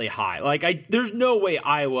really high. There's no way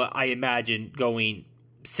Iowa, I imagine, going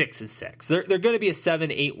 6-6. They're going to be a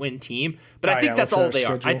 7-8 win team, but I think that's all they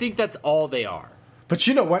are. I think that's all they are. But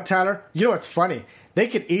you know what, Tyler? You know what's funny? They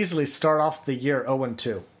could easily start off the year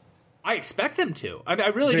 0-2. I expect them to. I mean, I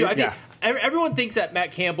really do. I think everyone thinks that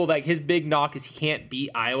Matt Campbell, his big knock is he can't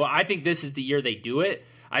beat Iowa. I think this is the year they do it.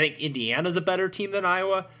 I think Indiana's a better team than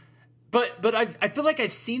Iowa. But I feel like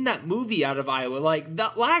I've seen that movie out of Iowa,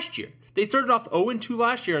 that last year. They started off 0-2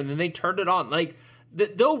 last year, and then they turned it on.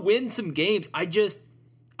 They'll win some games. I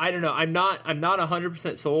don't know. I'm not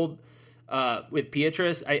 100% sold with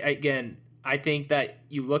Pietrus. I think that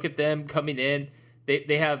you look at them coming in.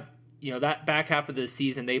 They have that back half of the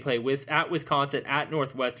season they play at Wisconsin, at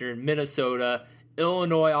Northwestern, Minnesota,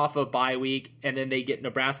 Illinois off a bye week, and then they get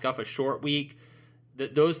Nebraska off a short week.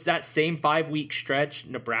 That same 5-week stretch,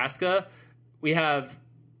 Nebraska, we have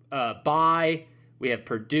bye. We have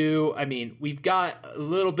Purdue. I mean, we've got a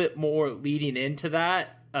little bit more leading into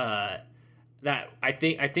that. That I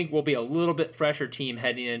think we'll be a little bit fresher team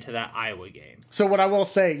heading into that Iowa game. So what I will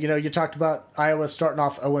say, you talked about Iowa starting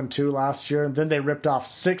off 0-2 last year, and then they ripped off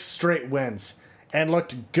 6 straight wins. and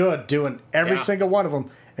looked good doing every single one of them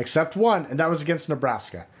except one, and that was against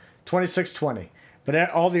Nebraska, 26-20.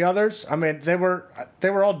 But all the others, I mean, they were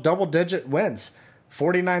all double-digit wins.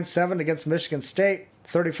 49-7 against Michigan State,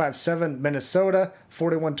 35-7 Minnesota,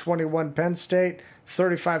 41-21 Penn State,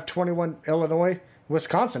 35-21 Illinois,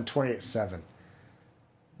 Wisconsin 28-7.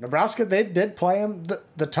 Nebraska, they did play them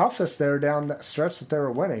the toughest there down that stretch that they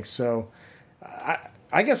were winning. So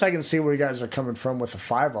I guess I can see where you guys are coming from with a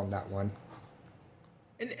 5 on that one.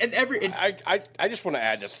 I just want to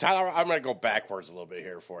add this. Tyler, I'm going to go backwards a little bit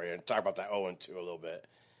here for you and talk about that 0-2 a little bit.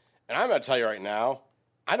 And I'm going to tell you right now,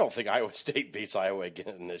 I don't think Iowa State beats Iowa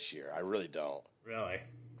again this year. I really don't. Really?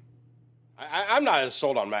 I'm not as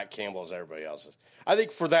sold on Matt Campbell as everybody else is. I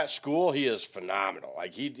think for that school, he is phenomenal.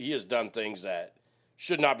 Like he has done things that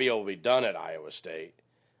should not be able to be done at Iowa State.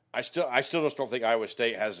 I still just don't think Iowa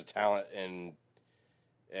State has the talent and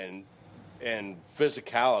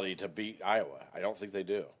physicality to beat Iowa. I don't think they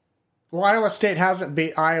do. Well, Iowa State hasn't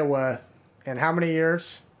beat Iowa in how many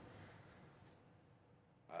years?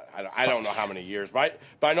 I don't know how many years, but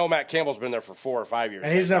I know Matt Campbell's been there for 4 or 5 years.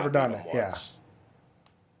 And he's never done it, yeah.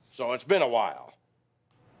 So it's been a while.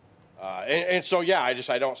 And so, yeah, I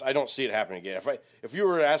don't see it happening again. If you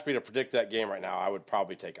were to ask me to predict that game right now, I would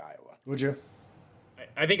probably take Iowa. Would you?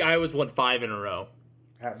 I think Iowa's won 5 in a row.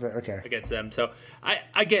 Okay. Against them. So,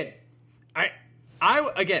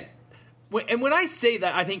 when I say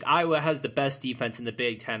that, I think Iowa has the best defense in the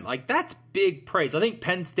Big Ten. Like, that's big praise. I think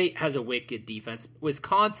Penn State has a wicked defense.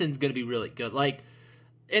 Wisconsin's going to be really good. Like,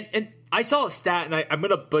 and I saw a stat, and I'm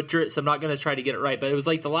going to butcher it, so I'm not going to try to get it right, but it was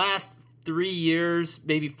like the last 3 years,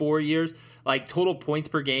 maybe 4 years, like total points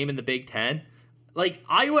per game in the Big Ten. Like,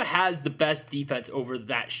 Iowa has the best defense over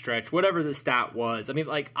that stretch, whatever the stat was. I mean,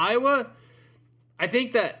 like, Iowa, I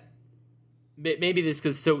think that maybe this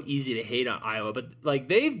because it's so easy to hate on Iowa, but like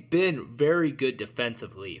they've been very good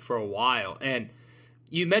defensively for a while. And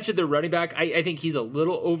you mentioned their running back. I think he's a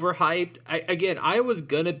little overhyped. Again, Iowa's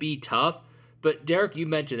gonna be tough, but Derek, you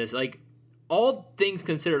mentioned this. Like, all things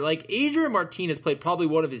considered, like Adrian Martinez played probably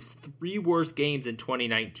one of his 3 worst games in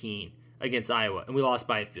 2019 against Iowa, and we lost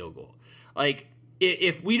by a field goal. Like,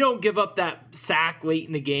 if we don't give up that sack late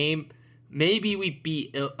in the game, maybe we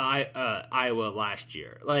beat Iowa last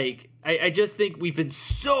year. Like, I just think we've been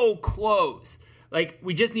so close. Like,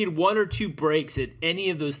 we just need 1 or 2 breaks in any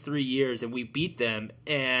of those 3 years, and we beat them.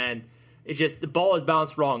 And it's just the ball is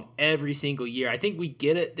bounced wrong every single year. I think we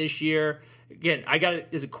get it this year. Again, I got it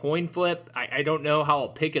as a coin flip. I don't know how I'll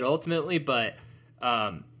pick it ultimately, but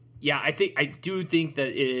yeah, I do think that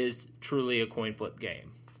it is truly a coin flip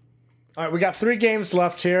game. All right, we got 3 games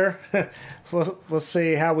left here. We'll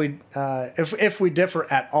see how we if we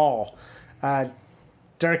differ at all.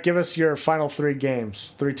 Derek, give us your final 3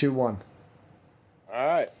 games. 3, 2, 1. All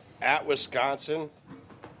right. At Wisconsin,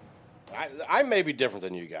 I may be different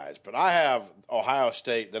than you guys, but I have Ohio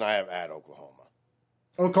State, then I have at Oklahoma.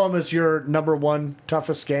 Oklahoma's your number 1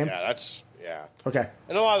 toughest game? Yeah. Okay.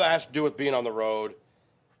 And a lot of that has to do with being on the road.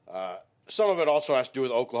 Some of it also has to do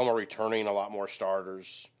with Oklahoma returning a lot more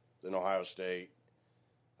starters than Ohio State.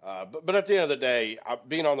 But at the end of the day,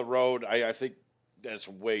 being on the road, I think that's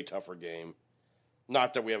a way tougher game.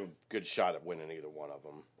 Not that we have a good shot at winning either one of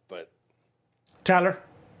them, but Tyler?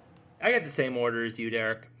 I got the same order as you,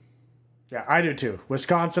 Derek. Yeah, I do too.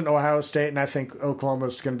 Wisconsin, Ohio State, and I think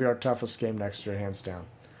Oklahoma's going to be our toughest game next year, hands down.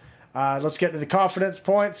 Let's get to the confidence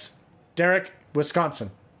points. Derek,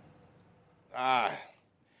 Wisconsin. I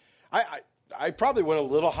probably went a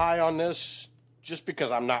little high on this just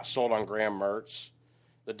because I'm not sold on Graham Mertz.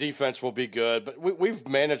 The defense will be good, but we've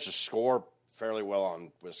managed to score fairly well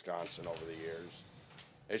on Wisconsin over the years.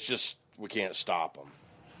 It's just we can't stop them.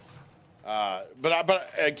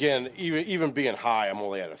 But again, even being high, I'm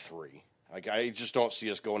only at a 3. Like, I just don't see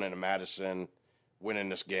us going into Madison, winning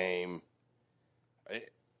this game.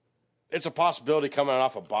 It's a possibility coming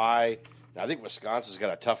off a bye. Now, I think Wisconsin's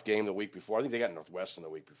got a tough game the week before. I think they got Northwestern the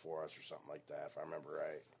week before us or something like that, if I remember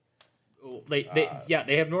right.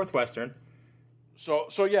 They have Northwestern. So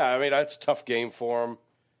yeah, I mean, that's a tough game for them.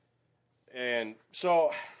 And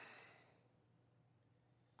so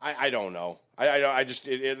I don't know. I just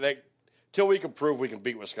till we can prove we can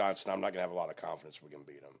beat Wisconsin, I'm not going to have a lot of confidence we can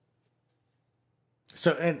beat them.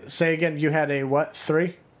 So, and say again, you had a what,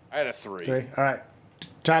 3? I had a 3. 3. All right.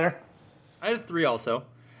 Tyler? I had a 3 also.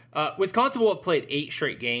 Wisconsin will have played 8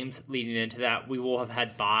 straight games leading into that. We will have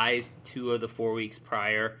had byes 2 of the 4 weeks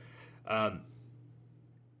prior. Derek,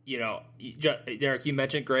 you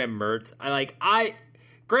mentioned Graham Mertz.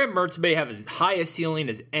 Graham Mertz may have as high a ceiling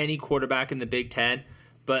as any quarterback in the Big Ten,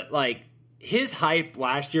 but like his hype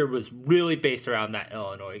last year was really based around that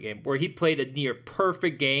Illinois game where he played a near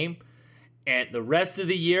perfect game, and the rest of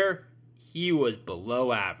the year, he was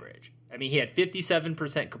below average. I mean, he had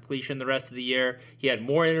 57% completion the rest of the year. He had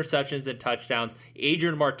more interceptions than touchdowns.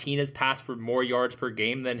 Adrian Martinez passed for more yards per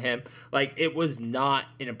game than him. Like, it was not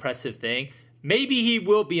an impressive thing. Maybe he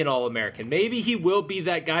will be an All-American. Maybe he will be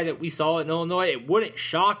that guy that we saw in Illinois. It wouldn't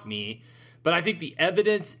shock me, but I think the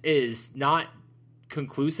evidence is not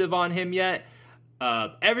conclusive on him yet.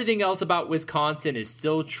 Everything else about Wisconsin is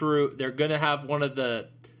still true. They're going to have one of the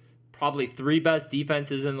probably 3 best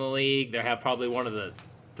defenses in the league. They have probably one of the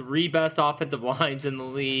 3 best offensive lines in the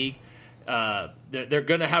league. They're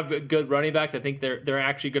going to have good running backs. I think they're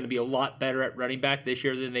actually going to be a lot better at running back this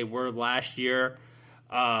year than they were last year.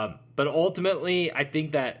 But ultimately, I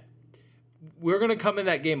think that we're going to come in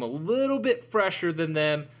that game a little bit fresher than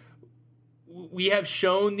them. We have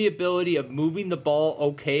shown the ability of moving the ball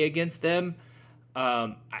okay against them.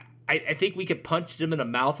 I think we could punch them in the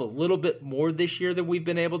mouth a little bit more this year than we've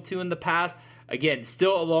been able to in the past. Again,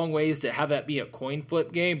 still a long ways to have that be a coin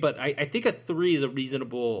flip game, but I think a 3 is a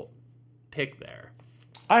reasonable pick there.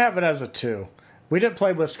 I have it as a 2. We didn't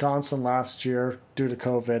play Wisconsin last year due to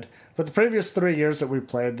COVID, but the previous 3 years that we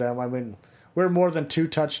played them, I mean, we were more than 2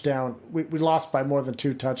 touchdowns. We lost by more than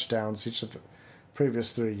 2 touchdowns each of the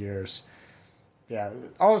previous 3 years. Yeah,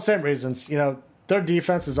 all the same reasons. You know, their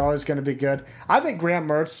defense is always going to be good. I think Graham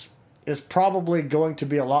Mertz is probably going to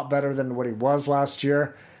be a lot better than what he was last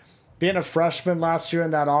year. Being a freshman last year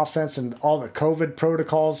in that offense and all the COVID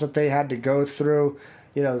protocols that they had to go through,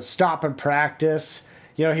 you know, stop and practice.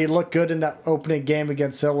 You know, he looked good in that opening game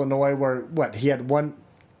against Illinois where, he had one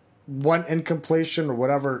incompletion or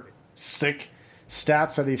whatever sick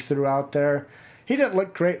stats that he threw out there. He didn't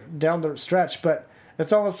look great down the stretch, but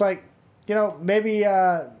it's almost like, you know, maybe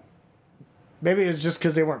it was just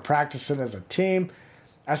because they weren't practicing as a team.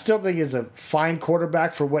 I still think he's a fine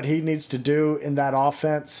quarterback for what he needs to do in that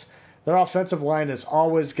offense. Their offensive line is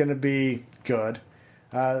always going to be good.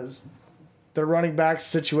 Their running back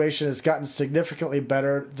situation has gotten significantly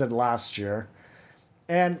better than last year.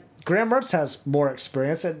 And Graham Mertz has more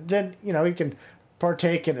experience. And then, you know, he can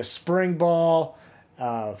partake in a spring ball,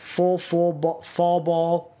 fall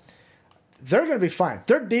ball. They're going to be fine.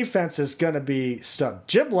 Their defense is going to be stud.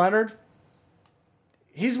 Jim Leonard,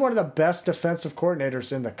 he's one of the best defensive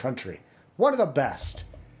coordinators in the country. One of the best.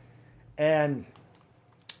 And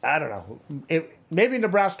I don't know. Maybe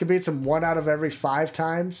Nebraska beats them 1 out of every 5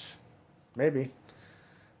 times. Maybe.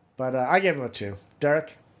 But I gave him a 2.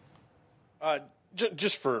 Derek?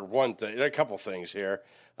 Just for one thing, a couple things here.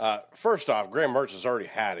 First off, Graham Mertz has already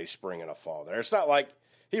had a spring and a fall there. It's not like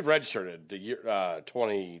he redshirted the year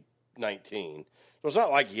 2019. So it's not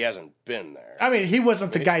like he hasn't been there. I mean, he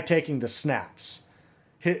wasn't the guy taking the snaps.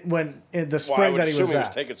 When in the spring that he was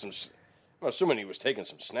at. I'm assuming he was taking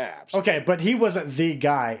some snaps. Okay, but he wasn't the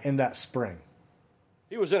guy in that spring.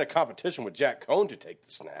 He was in a competition with Jack Cohn to take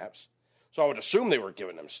the snaps. So I would assume they were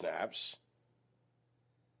giving him snaps.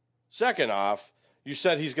 Second off, you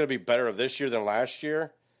said he's going to be better this year than last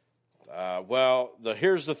year.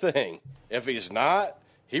 Here's the thing. If he's not,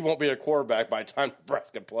 he won't be a quarterback by the time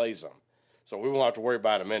Nebraska plays him. So we won't have to worry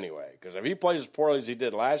about him anyway. Because if he plays as poorly as he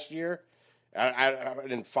did last year,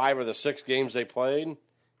 in 5 of the 6 games they played,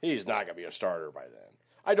 he's not going to be a starter by then.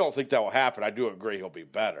 I don't think that will happen. I do agree he'll be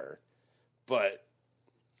better. But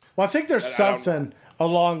I think there's something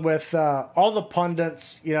along with all the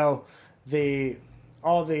pundits, you know,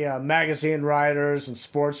 all the magazine writers and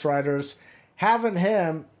sports writers, having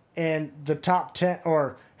him in the top 10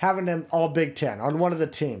 or having him all Big Ten on one of the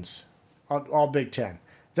teams, all Big Ten.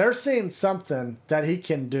 They're seeing something that he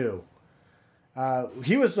can do.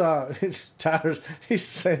 He was Tyler. He's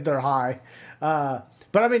saying they're high, but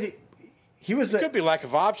I mean, he was. It could be lack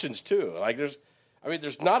of options too. Like there's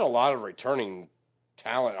not a lot of returning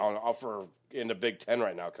talent on offer in the Big Ten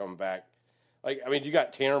right now coming back. You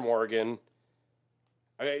got Tanner Morgan.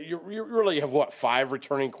 I mean, you really have 5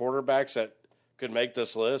 returning quarterbacks that could make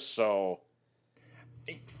this list. So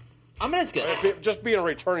I'm gonna just being a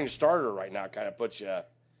returning starter right now kind of puts you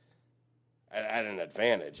at an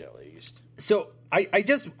advantage at least. So I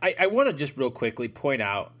want to just real quickly point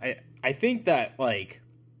out I think that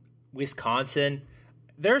Wisconsin,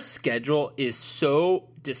 their schedule is so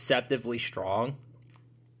deceptively strong,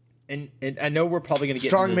 and I know we're probably going to get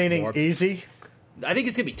strong into this meaning more. Easy. I think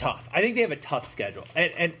it's going to be tough. I think they have a tough schedule,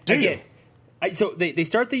 and again, so they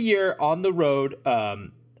start the year on the road,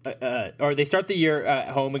 or they start the year at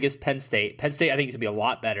home against Penn State. Penn State I think is going to be a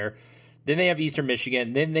lot better. Then they have Eastern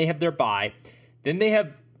Michigan. Then they have their bye. Then they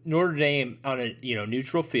have Notre Dame on a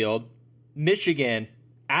neutral field. Michigan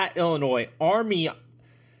at Illinois, Army,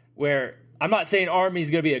 where I'm not saying Army's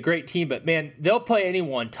going to be a great team, but man, they'll play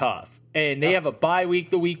anyone tough. And they have a bye week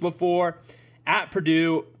the week before, at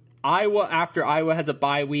Purdue, Iowa after Iowa has a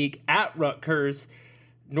bye week, at Rutgers,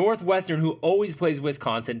 Northwestern, who always plays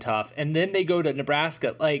Wisconsin tough, and then they go to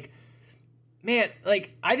Nebraska. Like, man,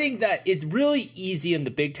 like, I think that it's really easy in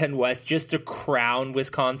the Big Ten West just to crown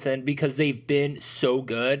Wisconsin because they've been so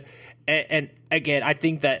good. And again, I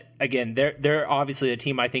think that, again, they're obviously a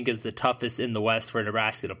team I think is the toughest in the West for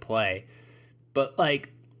Nebraska to play. But, like,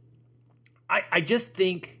 I just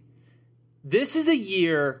think this is a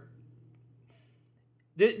year.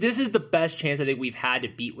 This is the best chance I think we've had to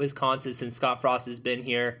beat Wisconsin since Scott Frost has been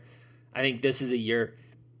here. I think this is a year.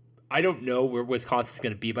 I don't know where Wisconsin's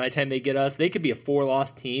going to be by the time they get us. They could be a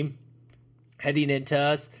 4-loss team heading into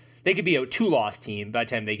us. They could be a 2-loss team by the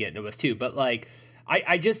time they get into us too. But like,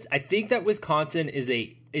 I think that Wisconsin is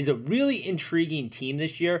a really intriguing team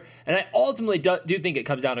this year, and I ultimately do think it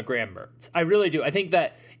comes down to Graham Mertz. I really do. I think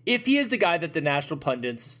that if he is the guy that the national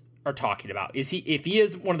pundits are talking about, if he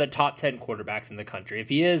is one of the top 10 quarterbacks in the country, if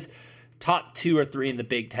he is top 2 or 3 in the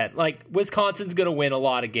Big Ten, like, Wisconsin's going to win a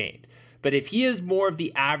lot of games. But if he is more of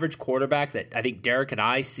the average quarterback that I think Derek and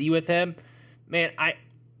I see with him, man,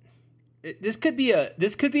 this could be a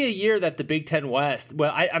year that the Big Ten West.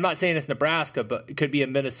 Well, I'm not saying it's Nebraska, but it could be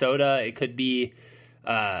in Minnesota. It could be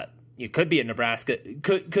in Nebraska.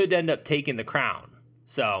 Could end up taking the crown.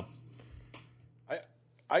 So,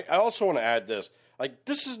 I also want to add this. Like,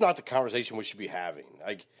 this is not the conversation we should be having.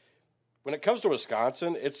 Like, when it comes to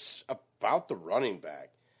Wisconsin, it's about the running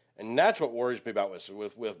back, and that's what worries me about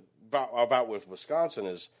with Wisconsin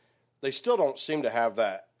is they still don't seem to have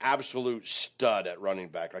that absolute stud at running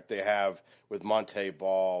back like they have with Monte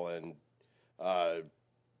Ball and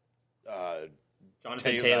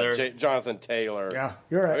Jonathan Taylor. Yeah,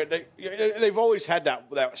 you're right. I mean, they've always had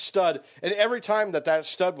that stud, and every time that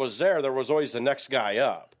stud was there was always the next guy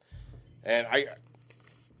up. And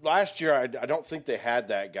last year, I don't think they had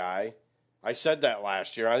that guy. I said that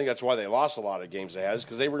last year. I think that's why they lost a lot of games they had, is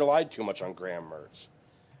because they relied too much on Graham Mertz.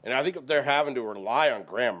 And I think if they're having to rely on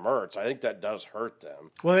Graham Mertz, I think that does hurt them.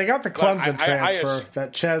 Well, they got the Clemson transfer.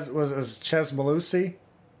 That Ches Malusi,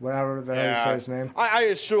 whatever the hell you say his name. I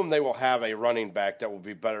assume they will have a running back that will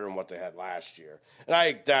be better than what they had last year. And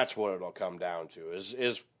I think that's what it'll come down to,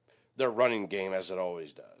 is their running game, as it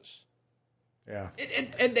always does. Yeah.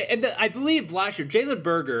 And I believe last year, Jalen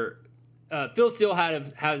Berger, Phil Steele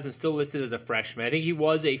has him still listed as a freshman. I think he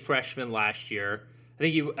was a freshman last year.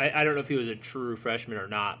 I don't know if he was a true freshman or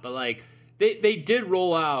not, but like they did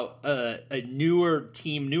roll out a newer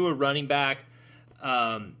running back.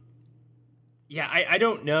 I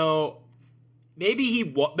don't know. Maybe he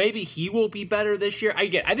will be better this year. I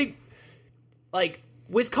think like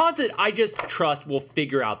Wisconsin, I just trust will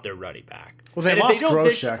figure out their running back. Well, they lost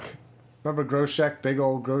Groshek. Remember Groshek, big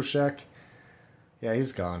old Groshek? Yeah,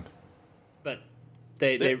 he's gone. But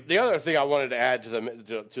the other thing I wanted to add to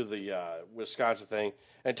the Wisconsin thing,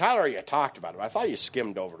 and Tyler, you talked about it, but I thought you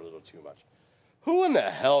skimmed over it a little too much. Who in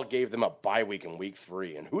the hell gave them a bye week in week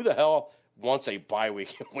 3? And who the hell wants a bye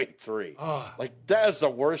week in week 3? Oh. Like, that is the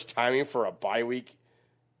worst timing for a bye week,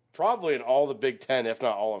 probably in all the Big Ten, if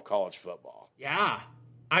not all of college football. Yeah.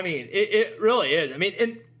 I mean, it really is. I mean,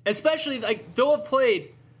 and especially, like, they'll have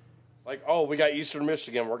played. Like, oh, we got Eastern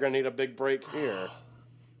Michigan. We're going to need a big break here.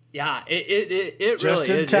 Yeah, it really is. Just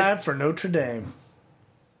in time for Notre Dame.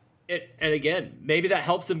 And again, maybe that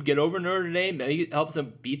helps them get over Notre Dame. Maybe it helps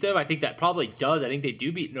them beat them. I think that probably does. I think they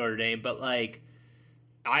do beat Notre Dame. But, like,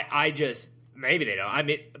 I just – maybe they don't. I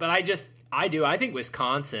mean, but I do. I think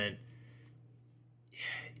Wisconsin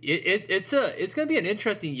it's going to be an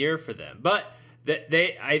interesting year for them. But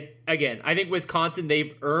I think Wisconsin,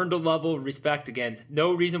 they've earned a level of respect. Again,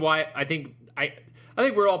 no reason why. I think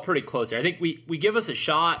we're all pretty close there. I think we give us a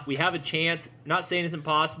shot. We have a chance. I'm not saying it's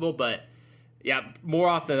impossible, but yeah, more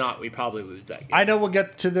often than not, we probably lose that game. I know we'll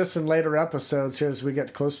get to this in later episodes here as we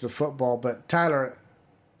get closer to football, but Tyler,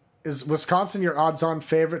 is Wisconsin your odds-on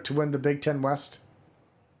favorite to win the Big Ten West?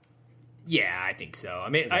 Yeah, I think so. I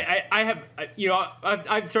mean,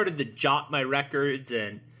 I've started to jot my records,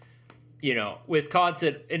 and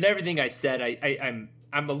Wisconsin and everything I said,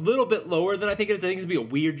 I'm a little bit lower than I think it is. I think it's gonna be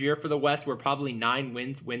a weird year for the West, where probably 9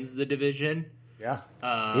 wins the division. Yeah,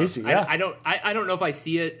 easy. Yeah, I don't know if I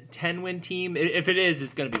see a 10-win team. If it is,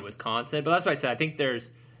 it's going to be Wisconsin. But that's why I said I think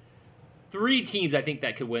there's 3 teams I think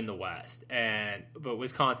that could win the West, but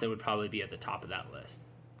Wisconsin would probably be at the top of that list.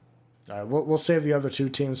 All right, we'll save the other 2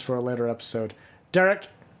 teams for a later episode. Derek,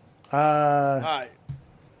 Hi.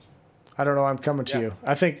 I don't know. I'm coming to you.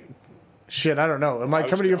 I think Shit, I don't know. Am I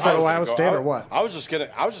coming to you for Ohio State or what? I was just gonna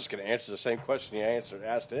answer the same question you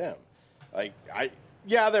asked him.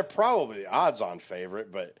 They're probably the odds-on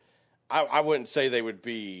favorite, but I wouldn't say they would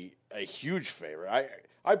be a huge favorite.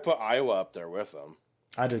 I'd put Iowa up there with them.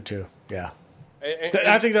 I do too. Yeah,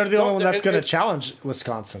 I think they're the only one that's going to challenge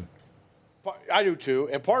Wisconsin. I do too,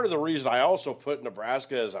 and part of the reason I also put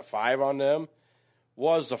Nebraska as a 5 on them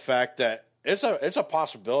was the fact that it's a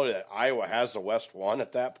possibility that Iowa has the West won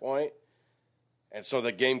at that point. And so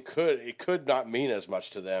the game could not mean as much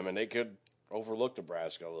to them, and they could overlook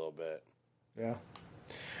Nebraska a little bit. Yeah.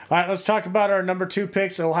 All right, let's talk about our number 2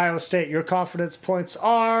 picks, Ohio State. Your confidence points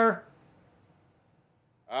are?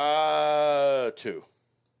 2.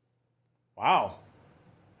 Wow.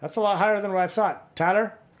 That's a lot higher than what I thought.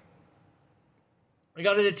 Tyler? I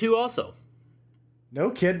got it at 2 also. No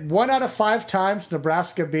kid. 1 out of 5 times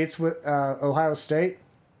Nebraska beats Ohio State.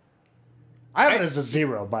 I have it as a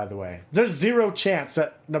 0, by the way. There's 0 chance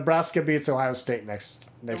that Nebraska beats Ohio State next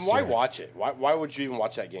and why year. Watch it? Why would you even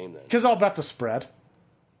watch that game then? Because I'll bet the spread.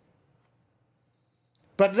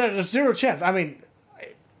 But there's 0 chance. I mean,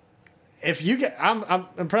 if you get, I'm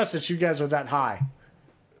impressed that you guys are that high.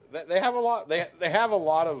 They have a lot. They have a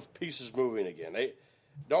lot of pieces moving again.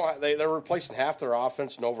 They're replacing half their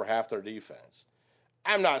offense and over half their defense.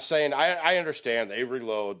 I'm not saying I understand they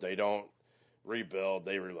reload. They don't rebuild.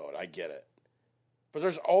 They reload. I get it. But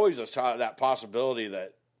there's always that possibility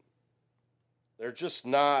that they're just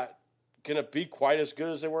not going to be quite as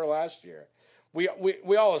good as they were last year. We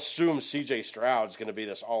all assume C.J. Stroud's going to be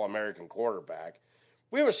this all-American quarterback.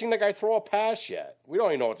 We haven't seen the guy throw a pass yet. We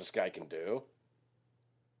don't even know what this guy can do.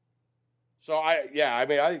 So I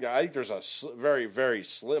think there's a very, very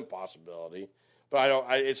slim possibility, but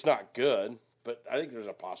it's not good. But I think there's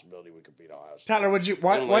a possibility we could beat Ohio State. Tyler,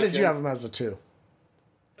 why did you have him as a 2?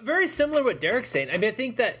 Very similar to what Derek's saying. I mean, I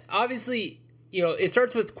think that obviously, it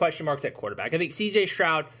starts with question marks at quarterback. I think C.J.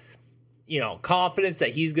 Stroud, confidence that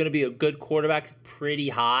he's going to be a good quarterback is pretty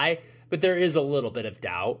high, but there is a little bit of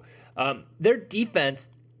doubt. Their defense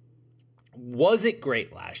wasn't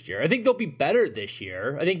great last year. I think they'll be better this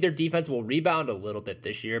year. I think their defense will rebound a little bit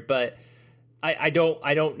this year, but I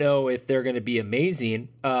don't know if they're going to be amazing.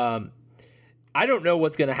 I don't know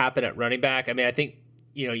what's going to happen at running back. I mean, I think,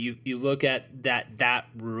 you look at that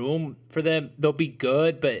room for them, they'll be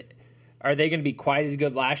good, but are they going to be quite as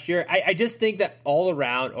good last year? I just think that all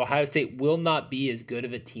around, Ohio State will not be as good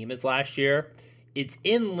of a team as last year. It's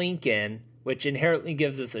in Lincoln, which inherently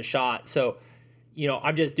gives us a shot. So,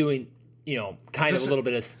 I'm just doing, kind of a little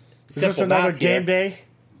bit of simple math. Is this another game day?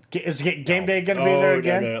 Is game day going to be there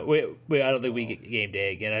again? No. I don't think we get game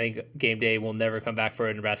day again. I think game day will never come back for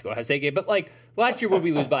a Nebraska Ohio State game. But last year, would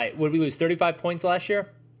we lose 35 points last year?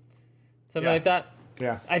 Something like that?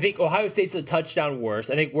 Yeah. I think Ohio State's a touchdown worse.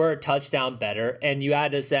 I think we're a touchdown better. And you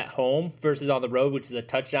add us at home versus on the road, which is a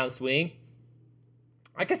touchdown swing.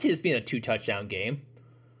 I could see this being a 2-touchdown game.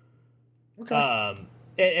 Okay.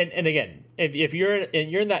 And again, if you're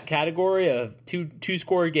in that category of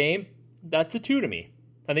two-score game, that's a 2 to me.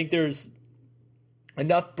 I think there's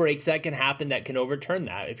enough breaks that can happen that can overturn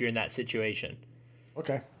that if you're in that situation.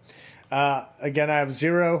 Okay. Again, I have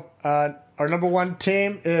 0. Our number 1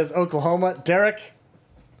 team is Oklahoma. Derek?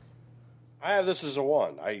 I have this as a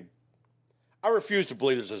 1. I refuse to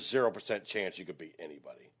believe there's a 0% chance you could beat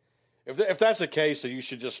anybody. If that's the case, then you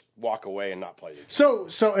should just walk away and not play the game.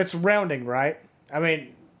 So it's rounding, right? I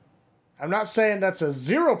mean, I'm not saying that's a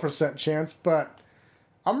 0% chance, but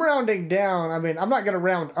I'm rounding down. I mean, I'm not going to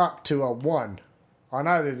round up to a 1 on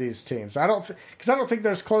either of these teams. I don't think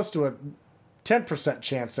there's close to a 10%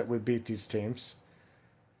 chance that we beat these teams.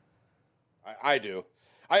 I do.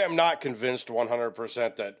 I am not convinced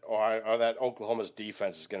 100% that Oklahoma's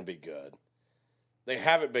defense is going to be good. They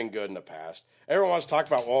haven't been good in the past. Everyone wants to talk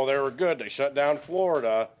about, well, they were good. They shut down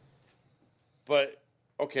Florida. But,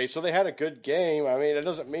 okay, so they had a good game. I mean, it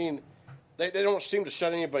doesn't mean they don't seem to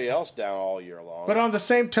shut anybody else down all year long. But on the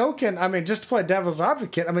same token, I mean, just to play devil's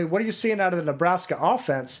advocate, I mean, what are you seeing out of the Nebraska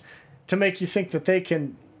offense to make you think that they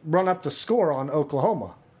can run up the score on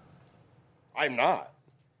Oklahoma? I'm not.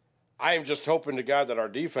 I am just hoping to God that our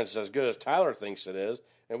defense is as good as Tyler thinks it is,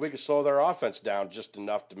 and we can slow their offense down just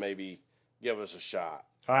enough to maybe give us a shot.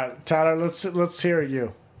 All right, Tyler, let's hear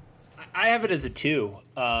you. I have it as a 2.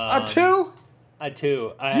 A 2? A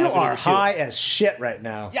 2. You are high as shit right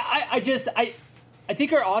now. Yeah, I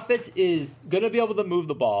think our offense is going to be able to move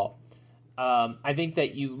the ball. I think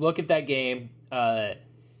that you look at that game,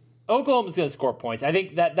 Oklahoma's going to score points. I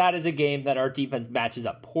think that is a game that our defense matches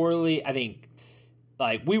up poorly. I think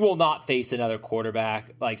we will not face another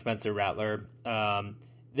quarterback like Spencer Rattler.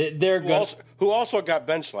 They're good. Who also got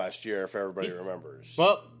benched last year, if everybody remembers.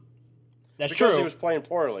 Well, that's because true. He was playing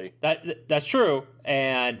poorly. That's true.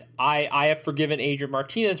 And I have forgiven Adrian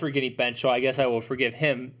Martinez for getting benched, so I guess I will forgive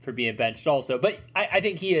him for being benched also. But I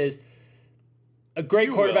think he is a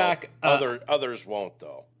great quarterback. Others won't,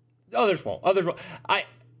 though. Others won't.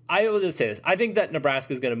 I will just say this. I think that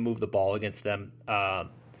Nebraska is going to move the ball against them.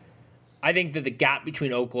 I think that the gap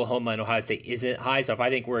between Oklahoma and Ohio State isn't high. So if I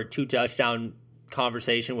think we're a 2-touchdown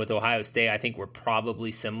conversation with Ohio State, I think we're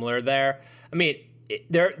probably similar there. I mean,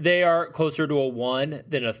 they are closer to a 1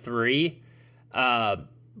 than a 3. But,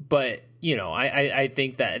 I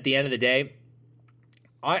think that at the end of the day,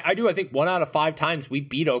 I think 1 out of 5 times we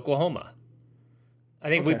beat Oklahoma. I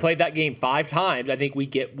think we played that game 5 times. I think we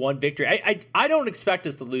get 1 victory. I don't expect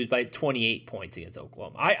us to lose by 28 points against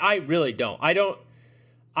Oklahoma. I really don't. I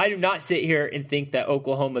do not sit here and think that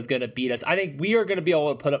Oklahoma is going to beat us. I think we are going to be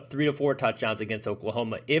able to put up 3 to 4 touchdowns against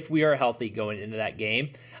Oklahoma if we are healthy going into that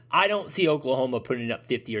game. I don't see Oklahoma putting up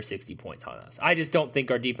 50 or 60 points on us. I just don't think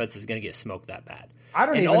our defense is going to get smoked that bad.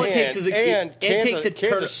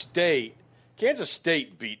 Kansas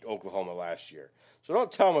State beat Oklahoma last year. So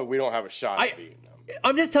don't tell me we don't have a shot at beating them.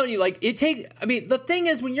 I'm just telling you, the thing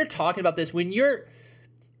is, when you're talking about this, when you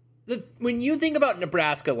think about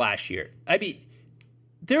Nebraska last year,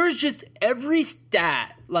 there was just every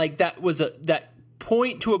stat that was that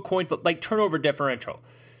point to a coin flip, like turnover differential.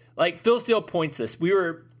 Like Phil Steele points this. We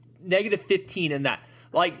were negative 15 in that.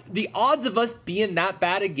 Like the odds of us being that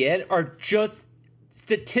bad again are just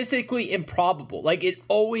statistically improbable. Like it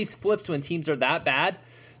always flips when teams are that bad.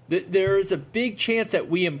 There's a big chance that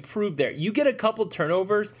we improve there. You get a couple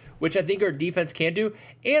turnovers, which I think our defense can do,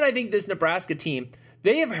 and I think this Nebraska team,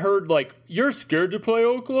 they have heard, you're scared to play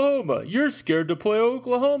Oklahoma. You're scared to play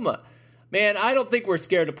Oklahoma. Man, I don't think we're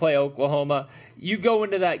scared to play Oklahoma. You go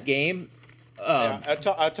into that game.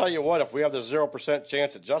 I'll tell you what, if we have the 0%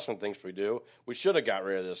 chance that Justin thinks we do, we should have got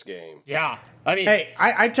rid of this game. Yeah. Hey,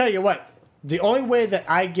 I tell you what, the only way that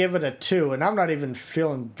I give it a 2, and I'm not even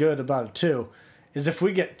feeling good about a 2, is if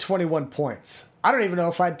we get 21 points. I don't even know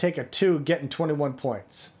if I'd take a 2 getting 21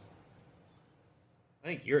 points. I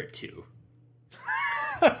think you're a 2.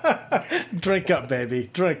 Drink up, baby.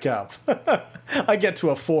 Drink up. I get to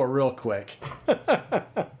a 4 real quick.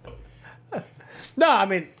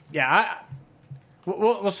 No,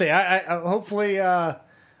 we'll see. I hopefully I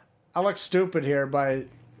look stupid here by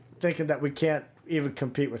thinking that we can't even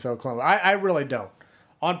compete with Oklahoma. I really don't.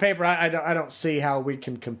 On paper, I don't see how we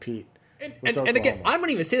can compete. And again, I'm going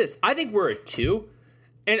to even say this. I think we're a 2,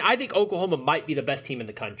 and I think Oklahoma might be the best team in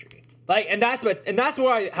the country. And that's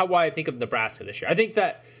why I think of Nebraska this year. I think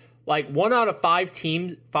that 1 out of 5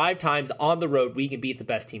 times on the road we can beat the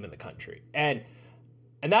best team in the country, and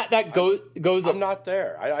that goes. I'm not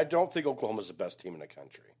there. I don't think Oklahoma's the best team in the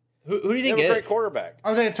country. Who do you think they have is? A great quarterback.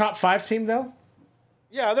 Are they a top 5 team though?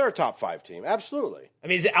 Yeah, they're a top 5 team. Absolutely.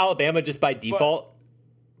 Is it Alabama just by default?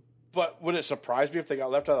 But would it surprise me if they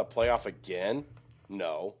got left out of the playoff again?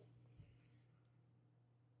 No.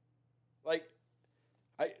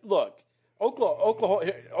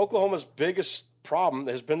 Oklahoma's biggest problem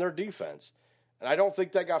has been their defense, and I don't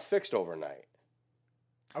think that got fixed overnight.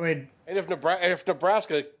 And if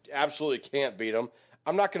Nebraska absolutely can't beat them,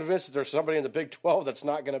 I'm not convinced that there's somebody in the Big 12 that's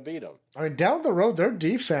not going to beat them. Down the road, their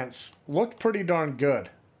defense looked pretty darn good.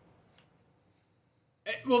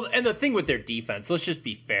 Well, and the thing with their defense, let's just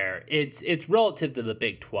be fair, it's relative to the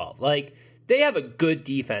Big 12. They have a good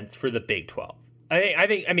defense for the Big 12. I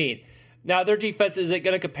think. Now their defense isn't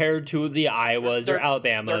going to compare to the Iowas or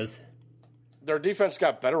Alabamas. Their defense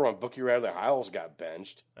got better when Bookie Radley-Hiles got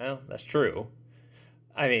benched. Well, that's true.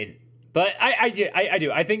 But I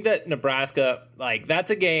do. I think that Nebraska,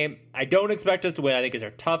 that's a game I don't expect us to win. I think it's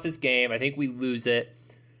our toughest game. I think we lose it.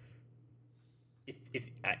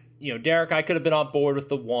 If Derek, I could have been on board with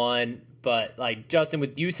the 1, but Justin,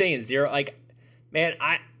 with you saying 0, man,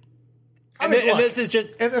 this is just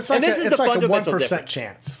it's like this is the fundamental 1% difference.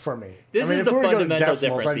 chance for me. This is the fundamental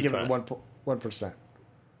difference I'd give between it us. 1%.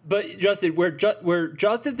 But Justin, where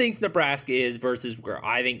Justin thinks Nebraska is versus where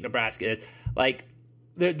I think Nebraska is,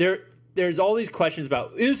 there's all these questions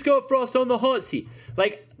about, is Scott Frost on the hot seat?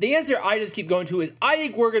 The answer I just keep going to is, I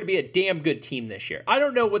think we're going to be a damn good team this year. I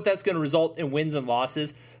don't know what that's going to result in wins and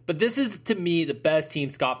losses, but this is, to me, the best team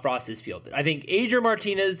Scott Frost has fielded. I think Adrian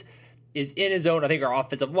Martinez is in his zone. I think our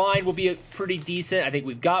offensive line will be pretty decent. I think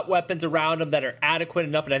we've got weapons around him that are adequate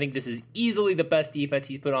enough, and I think this is easily the best defense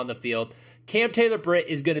he's put on the field. Cam Taylor-Britt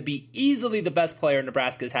is going to be easily the best player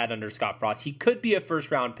Nebraska's had under Scott Frost. He could be a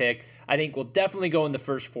first-round pick. I think we'll definitely go in the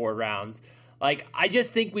first 4 rounds. I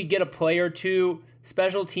just think we get a player or two.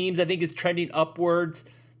 Special teams, I think, is trending upwards.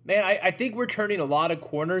 man, I think we're turning a lot of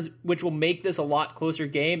corners, which will make this a lot closer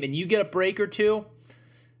game. And you get a break or two,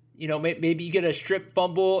 maybe you get a strip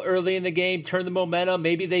fumble early in the game, turn the momentum.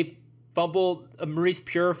 Maybe they fumble a Maurice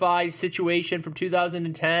Purify situation from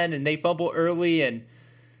 2010, and they fumble early, and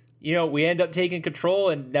we end up taking control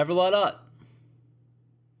and never let up.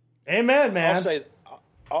 Amen, man.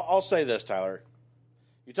 I'll say this, Tyler.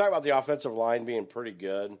 You talk about the offensive line being pretty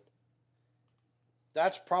good.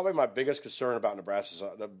 That's probably my biggest concern about Nebraska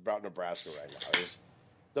right now is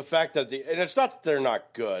the fact that and it's not that they're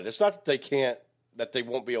not good. It's not that they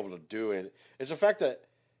won't be able to do it. It's the fact that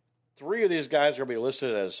 3 of these guys are going to be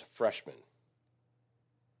listed as freshmen.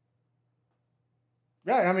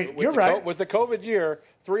 Yeah, I mean, you're right. With the COVID year,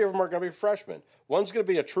 3 of them are going to be freshmen. One's going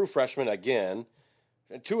to be a true freshman again,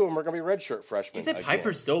 and 2 of them are going to be redshirt freshmen. You said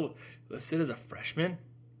Piper's still listed as a freshman?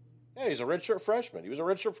 Yeah, he's a redshirt freshman. He was a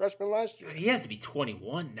redshirt freshman last year. But he has to be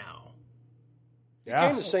 21 now. He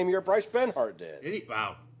came the same year Bryce Benhart did.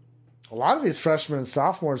 Wow. A lot of these freshmen and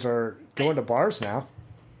sophomores are going to bars now.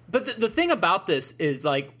 But the thing about this is,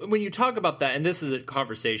 like, when you talk about that, and this is a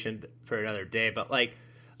conversation for another day, but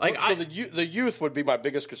the youth would be my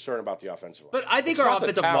biggest concern about the offensive line. But I think our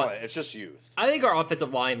offensive line, it's just youth. I think our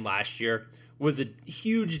offensive line last year was a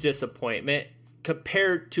huge disappointment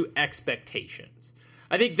compared to expectations.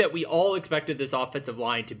 I think that we all expected this offensive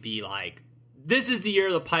line to be like, this is the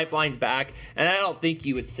year the pipeline's back, and I don't think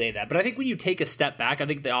you would say that. But I think when you take a step back, I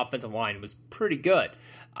think the offensive line was pretty good.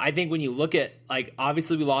 I think when you look at,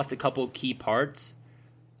 obviously we lost a couple of key parts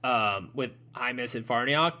with Hymas and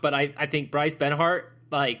Farniok, but I think Bryce Benhart,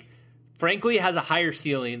 frankly, has a higher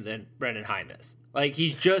ceiling than Brendan Hymas.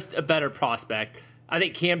 He's just a better prospect. I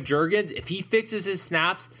think Cam Jurgens, if he fixes his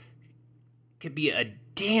snaps, could be a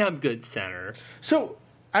damn good center. So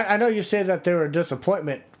I know you say that they were a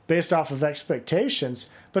disappointment based off of expectations,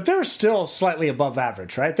 but they were still slightly above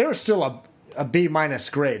average, right? They were still a B-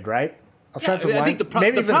 grade, right? Offensive line. I think the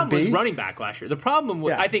problem was running back last year. The problem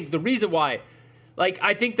was, I think the reason why,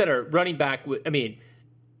 I think that our running back,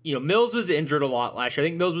 Mills was injured a lot last year. I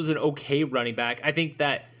think Mills was an okay running back. I think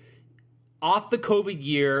that off the COVID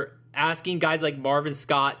year, asking guys like Marvin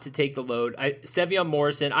Scott to take the load, Sevion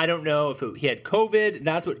Morrison, I don't know if he had COVID, and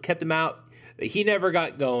that's what kept him out. He never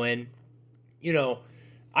got going.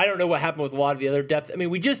 I don't know what happened with a lot of the other depth.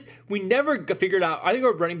 We never figured out. I think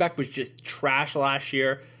our running back was just trash last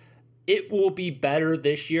year. It will be better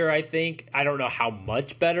this year, I think. I don't know how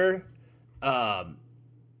much better. I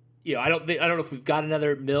don't know if we've got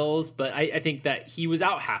another Mills, but I think that he was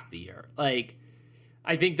out half the year. I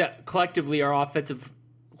think that collectively our offensive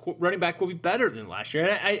running back will be better than last year.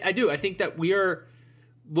 And I do. I think that we are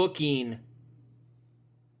looking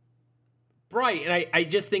bright. And I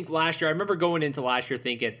just think last year, I remember going into last year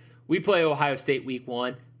thinking, we play Ohio State week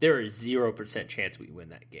 1, there is 0% chance we win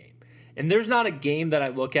that game. And there's not a game that I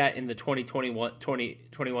look at in the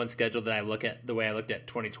 2021 schedule that I look at the way I looked at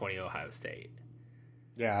 2020 Ohio State.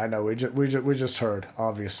 Yeah, I know. We just heard,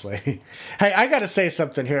 obviously. Hey, I got to say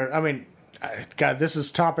something here. God, this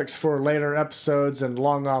is topics for later episodes and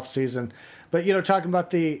long off season. But, talking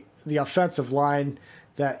about the offensive line,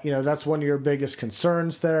 that's one of your biggest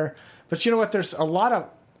concerns there. But you know what? There's a lot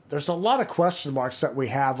of question marks that we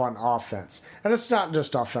have on offense. And it's not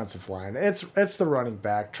just offensive line. It's the running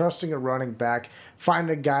back, trusting a running back,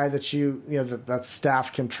 finding a guy that that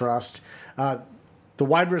staff can trust. The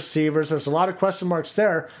wide receivers, there's a lot of question marks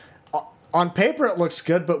there. On paper, it looks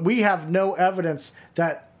good, but we have no evidence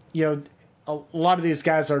that, a lot of these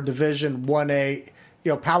guys are Division 1A,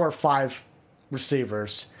 Power 5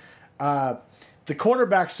 receivers. The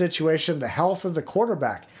quarterback situation, the health of the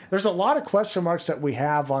quarterback. There's a lot of question marks that we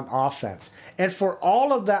have on offense. And for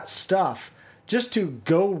all of that stuff, just to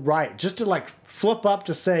go right, just to flip up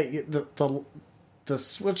to say the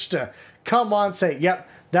switch to come on, say, yep,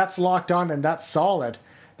 that's locked on and that's solid.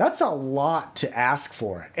 That's a lot to ask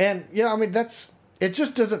for. And, it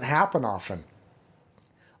just doesn't happen often.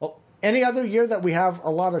 Any other year that we have a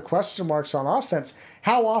lot of question marks on offense,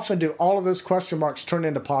 how often do all of those question marks turn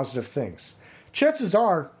into positive things? Chances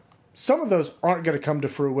are some of those aren't going to come to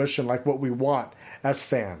fruition like what we want as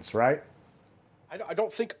fans, right? I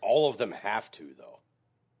don't think all of them have to, though.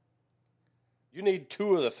 You need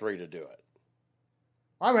 2 of the 3 to do it.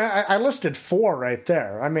 I listed 4 right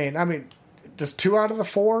there. Does 2 out of the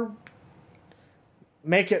 4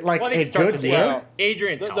 make it a good year? Well,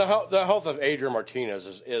 Adrian's health. The health of Adrian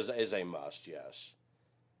Martinez is a must, yes.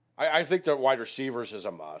 I think that wide receivers is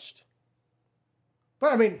a must.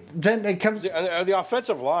 But, then it comes... The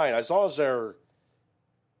offensive line, as long as they're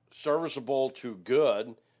serviceable to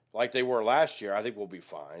good, like they were last year, I think we'll be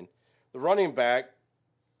fine. The running back,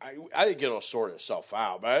 I think it'll sort itself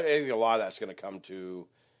out, but I think a lot of that's going to come to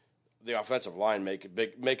the offensive line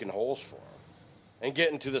making holes for them and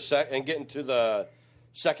getting to the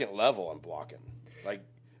second level and blocking. Like,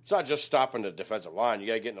 it's not just stopping the defensive line. You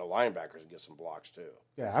got to get into the linebackers and get some blocks too.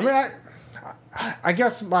 Yeah, I mean, I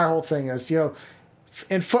guess my whole thing is,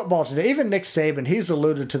 in football today, even Nick Saban, he's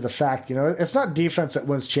alluded to the fact, it's not defense that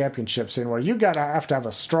wins championships anymore. You have to have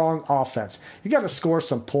a strong offense. You got to score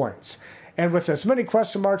some points. And with as many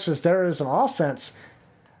question marks as there is an offense,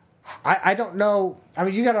 I don't know. I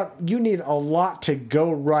mean, you need a lot to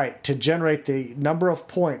go right to generate the number of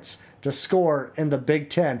points to score in the Big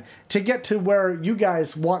Ten to get to where you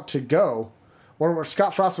guys want to go, or where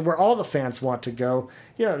Scott Frost and where all the fans want to go.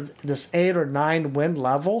 This 8 or 9 win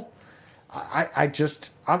level.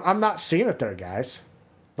 I'm not seeing it there, guys.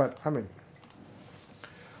 But I mean,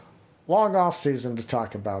 long off season to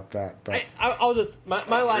talk about that. But I'll just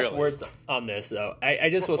my last words on this though. I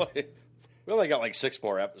just was. We only got like 6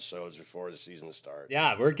 more episodes before the season starts.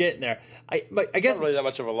 Yeah, we're getting there. I guess it's not really that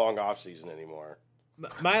much of a long off season anymore.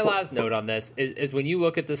 My last note on this is when you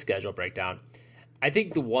look at the schedule breakdown, I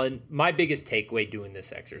think my biggest takeaway doing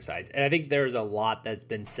this exercise, and I think there's a lot that's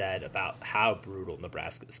been said about how brutal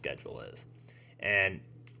Nebraska's schedule is. And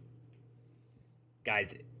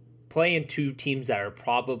guys, playing 2 teams that are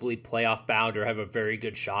probably playoff bound or have a very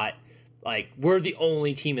good shot, like, we're the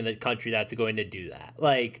only team in the country that's going to do that.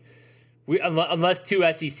 Like, unless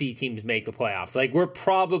 2 SEC teams make the playoffs, like, we're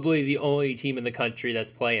probably the only team in the country that's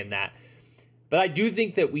playing that. But I do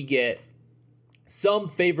think that we get some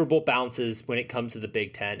favorable bounces when it comes to the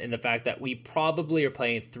Big Ten, and the fact that we probably are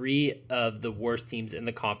playing 3 of the worst teams in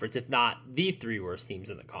the conference, if not the 3 worst teams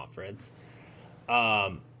in the conference.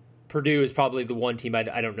 Purdue is probably the one team I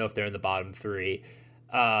don't know if they're in the bottom 3.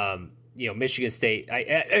 Michigan State.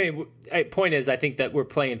 Point is, I think that we're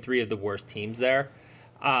playing 3 of the worst teams there.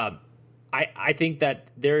 I think that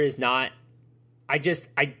there is not. I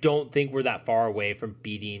don't think we're that far away from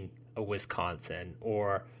beating a Wisconsin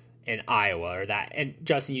or an Iowa or that. And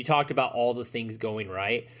Justin, you talked about all the things going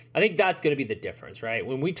right. I think that's going to be the difference, right?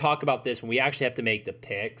 When we talk about this, when we actually have to make the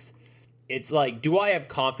picks, it's like, do I have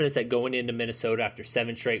confidence that going into Minnesota after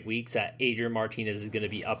 7 straight weeks that Adrian Martinez is going to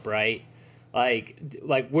be upright?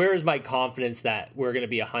 Like where is my confidence that we're going to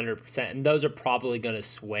be 100%? And those are probably going to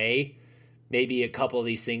sway maybe a couple of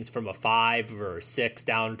these things from a 5 or 6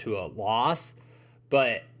 down to a loss.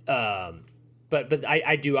 But I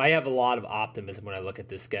have a lot of optimism when I look at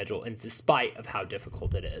this schedule, and despite of how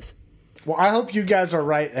difficult it is. Well, I hope you guys are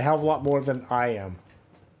right a hell of a lot more than I am.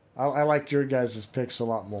 I like your guys' picks a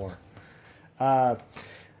lot more. But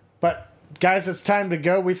guys, it's time to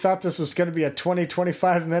go. We thought this was going to be a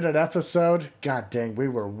 20-25 minute episode. God dang, we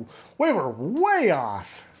were way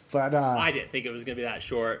off. But I didn't think it was going to be that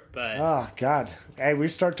short. But oh God, hey, we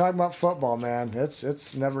start talking about football, man.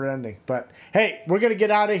 It's never ending. But hey, we're going to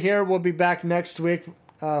get out of here. We'll be back next week.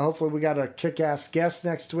 Hopefully, we got a kick-ass guest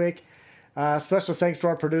next week. Special thanks to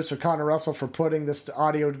our producer, Connor Russell, for putting this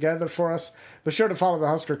audio together for us. Be sure to follow the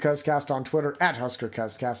Husker Cuzcast on Twitter at Husker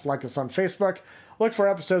Cuzcast. Like us on Facebook. Look for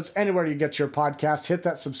episodes anywhere you get your podcasts. Hit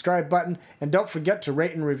that subscribe button. And don't forget to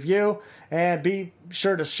rate and review. And be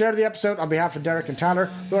sure to share the episode on behalf of Derek and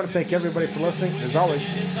Tyler. We want to thank everybody for listening. As always,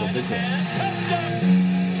 go Big Ten.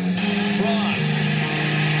 Frost.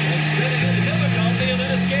 And spinning into difficulty and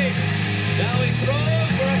then escapes. Now he throws.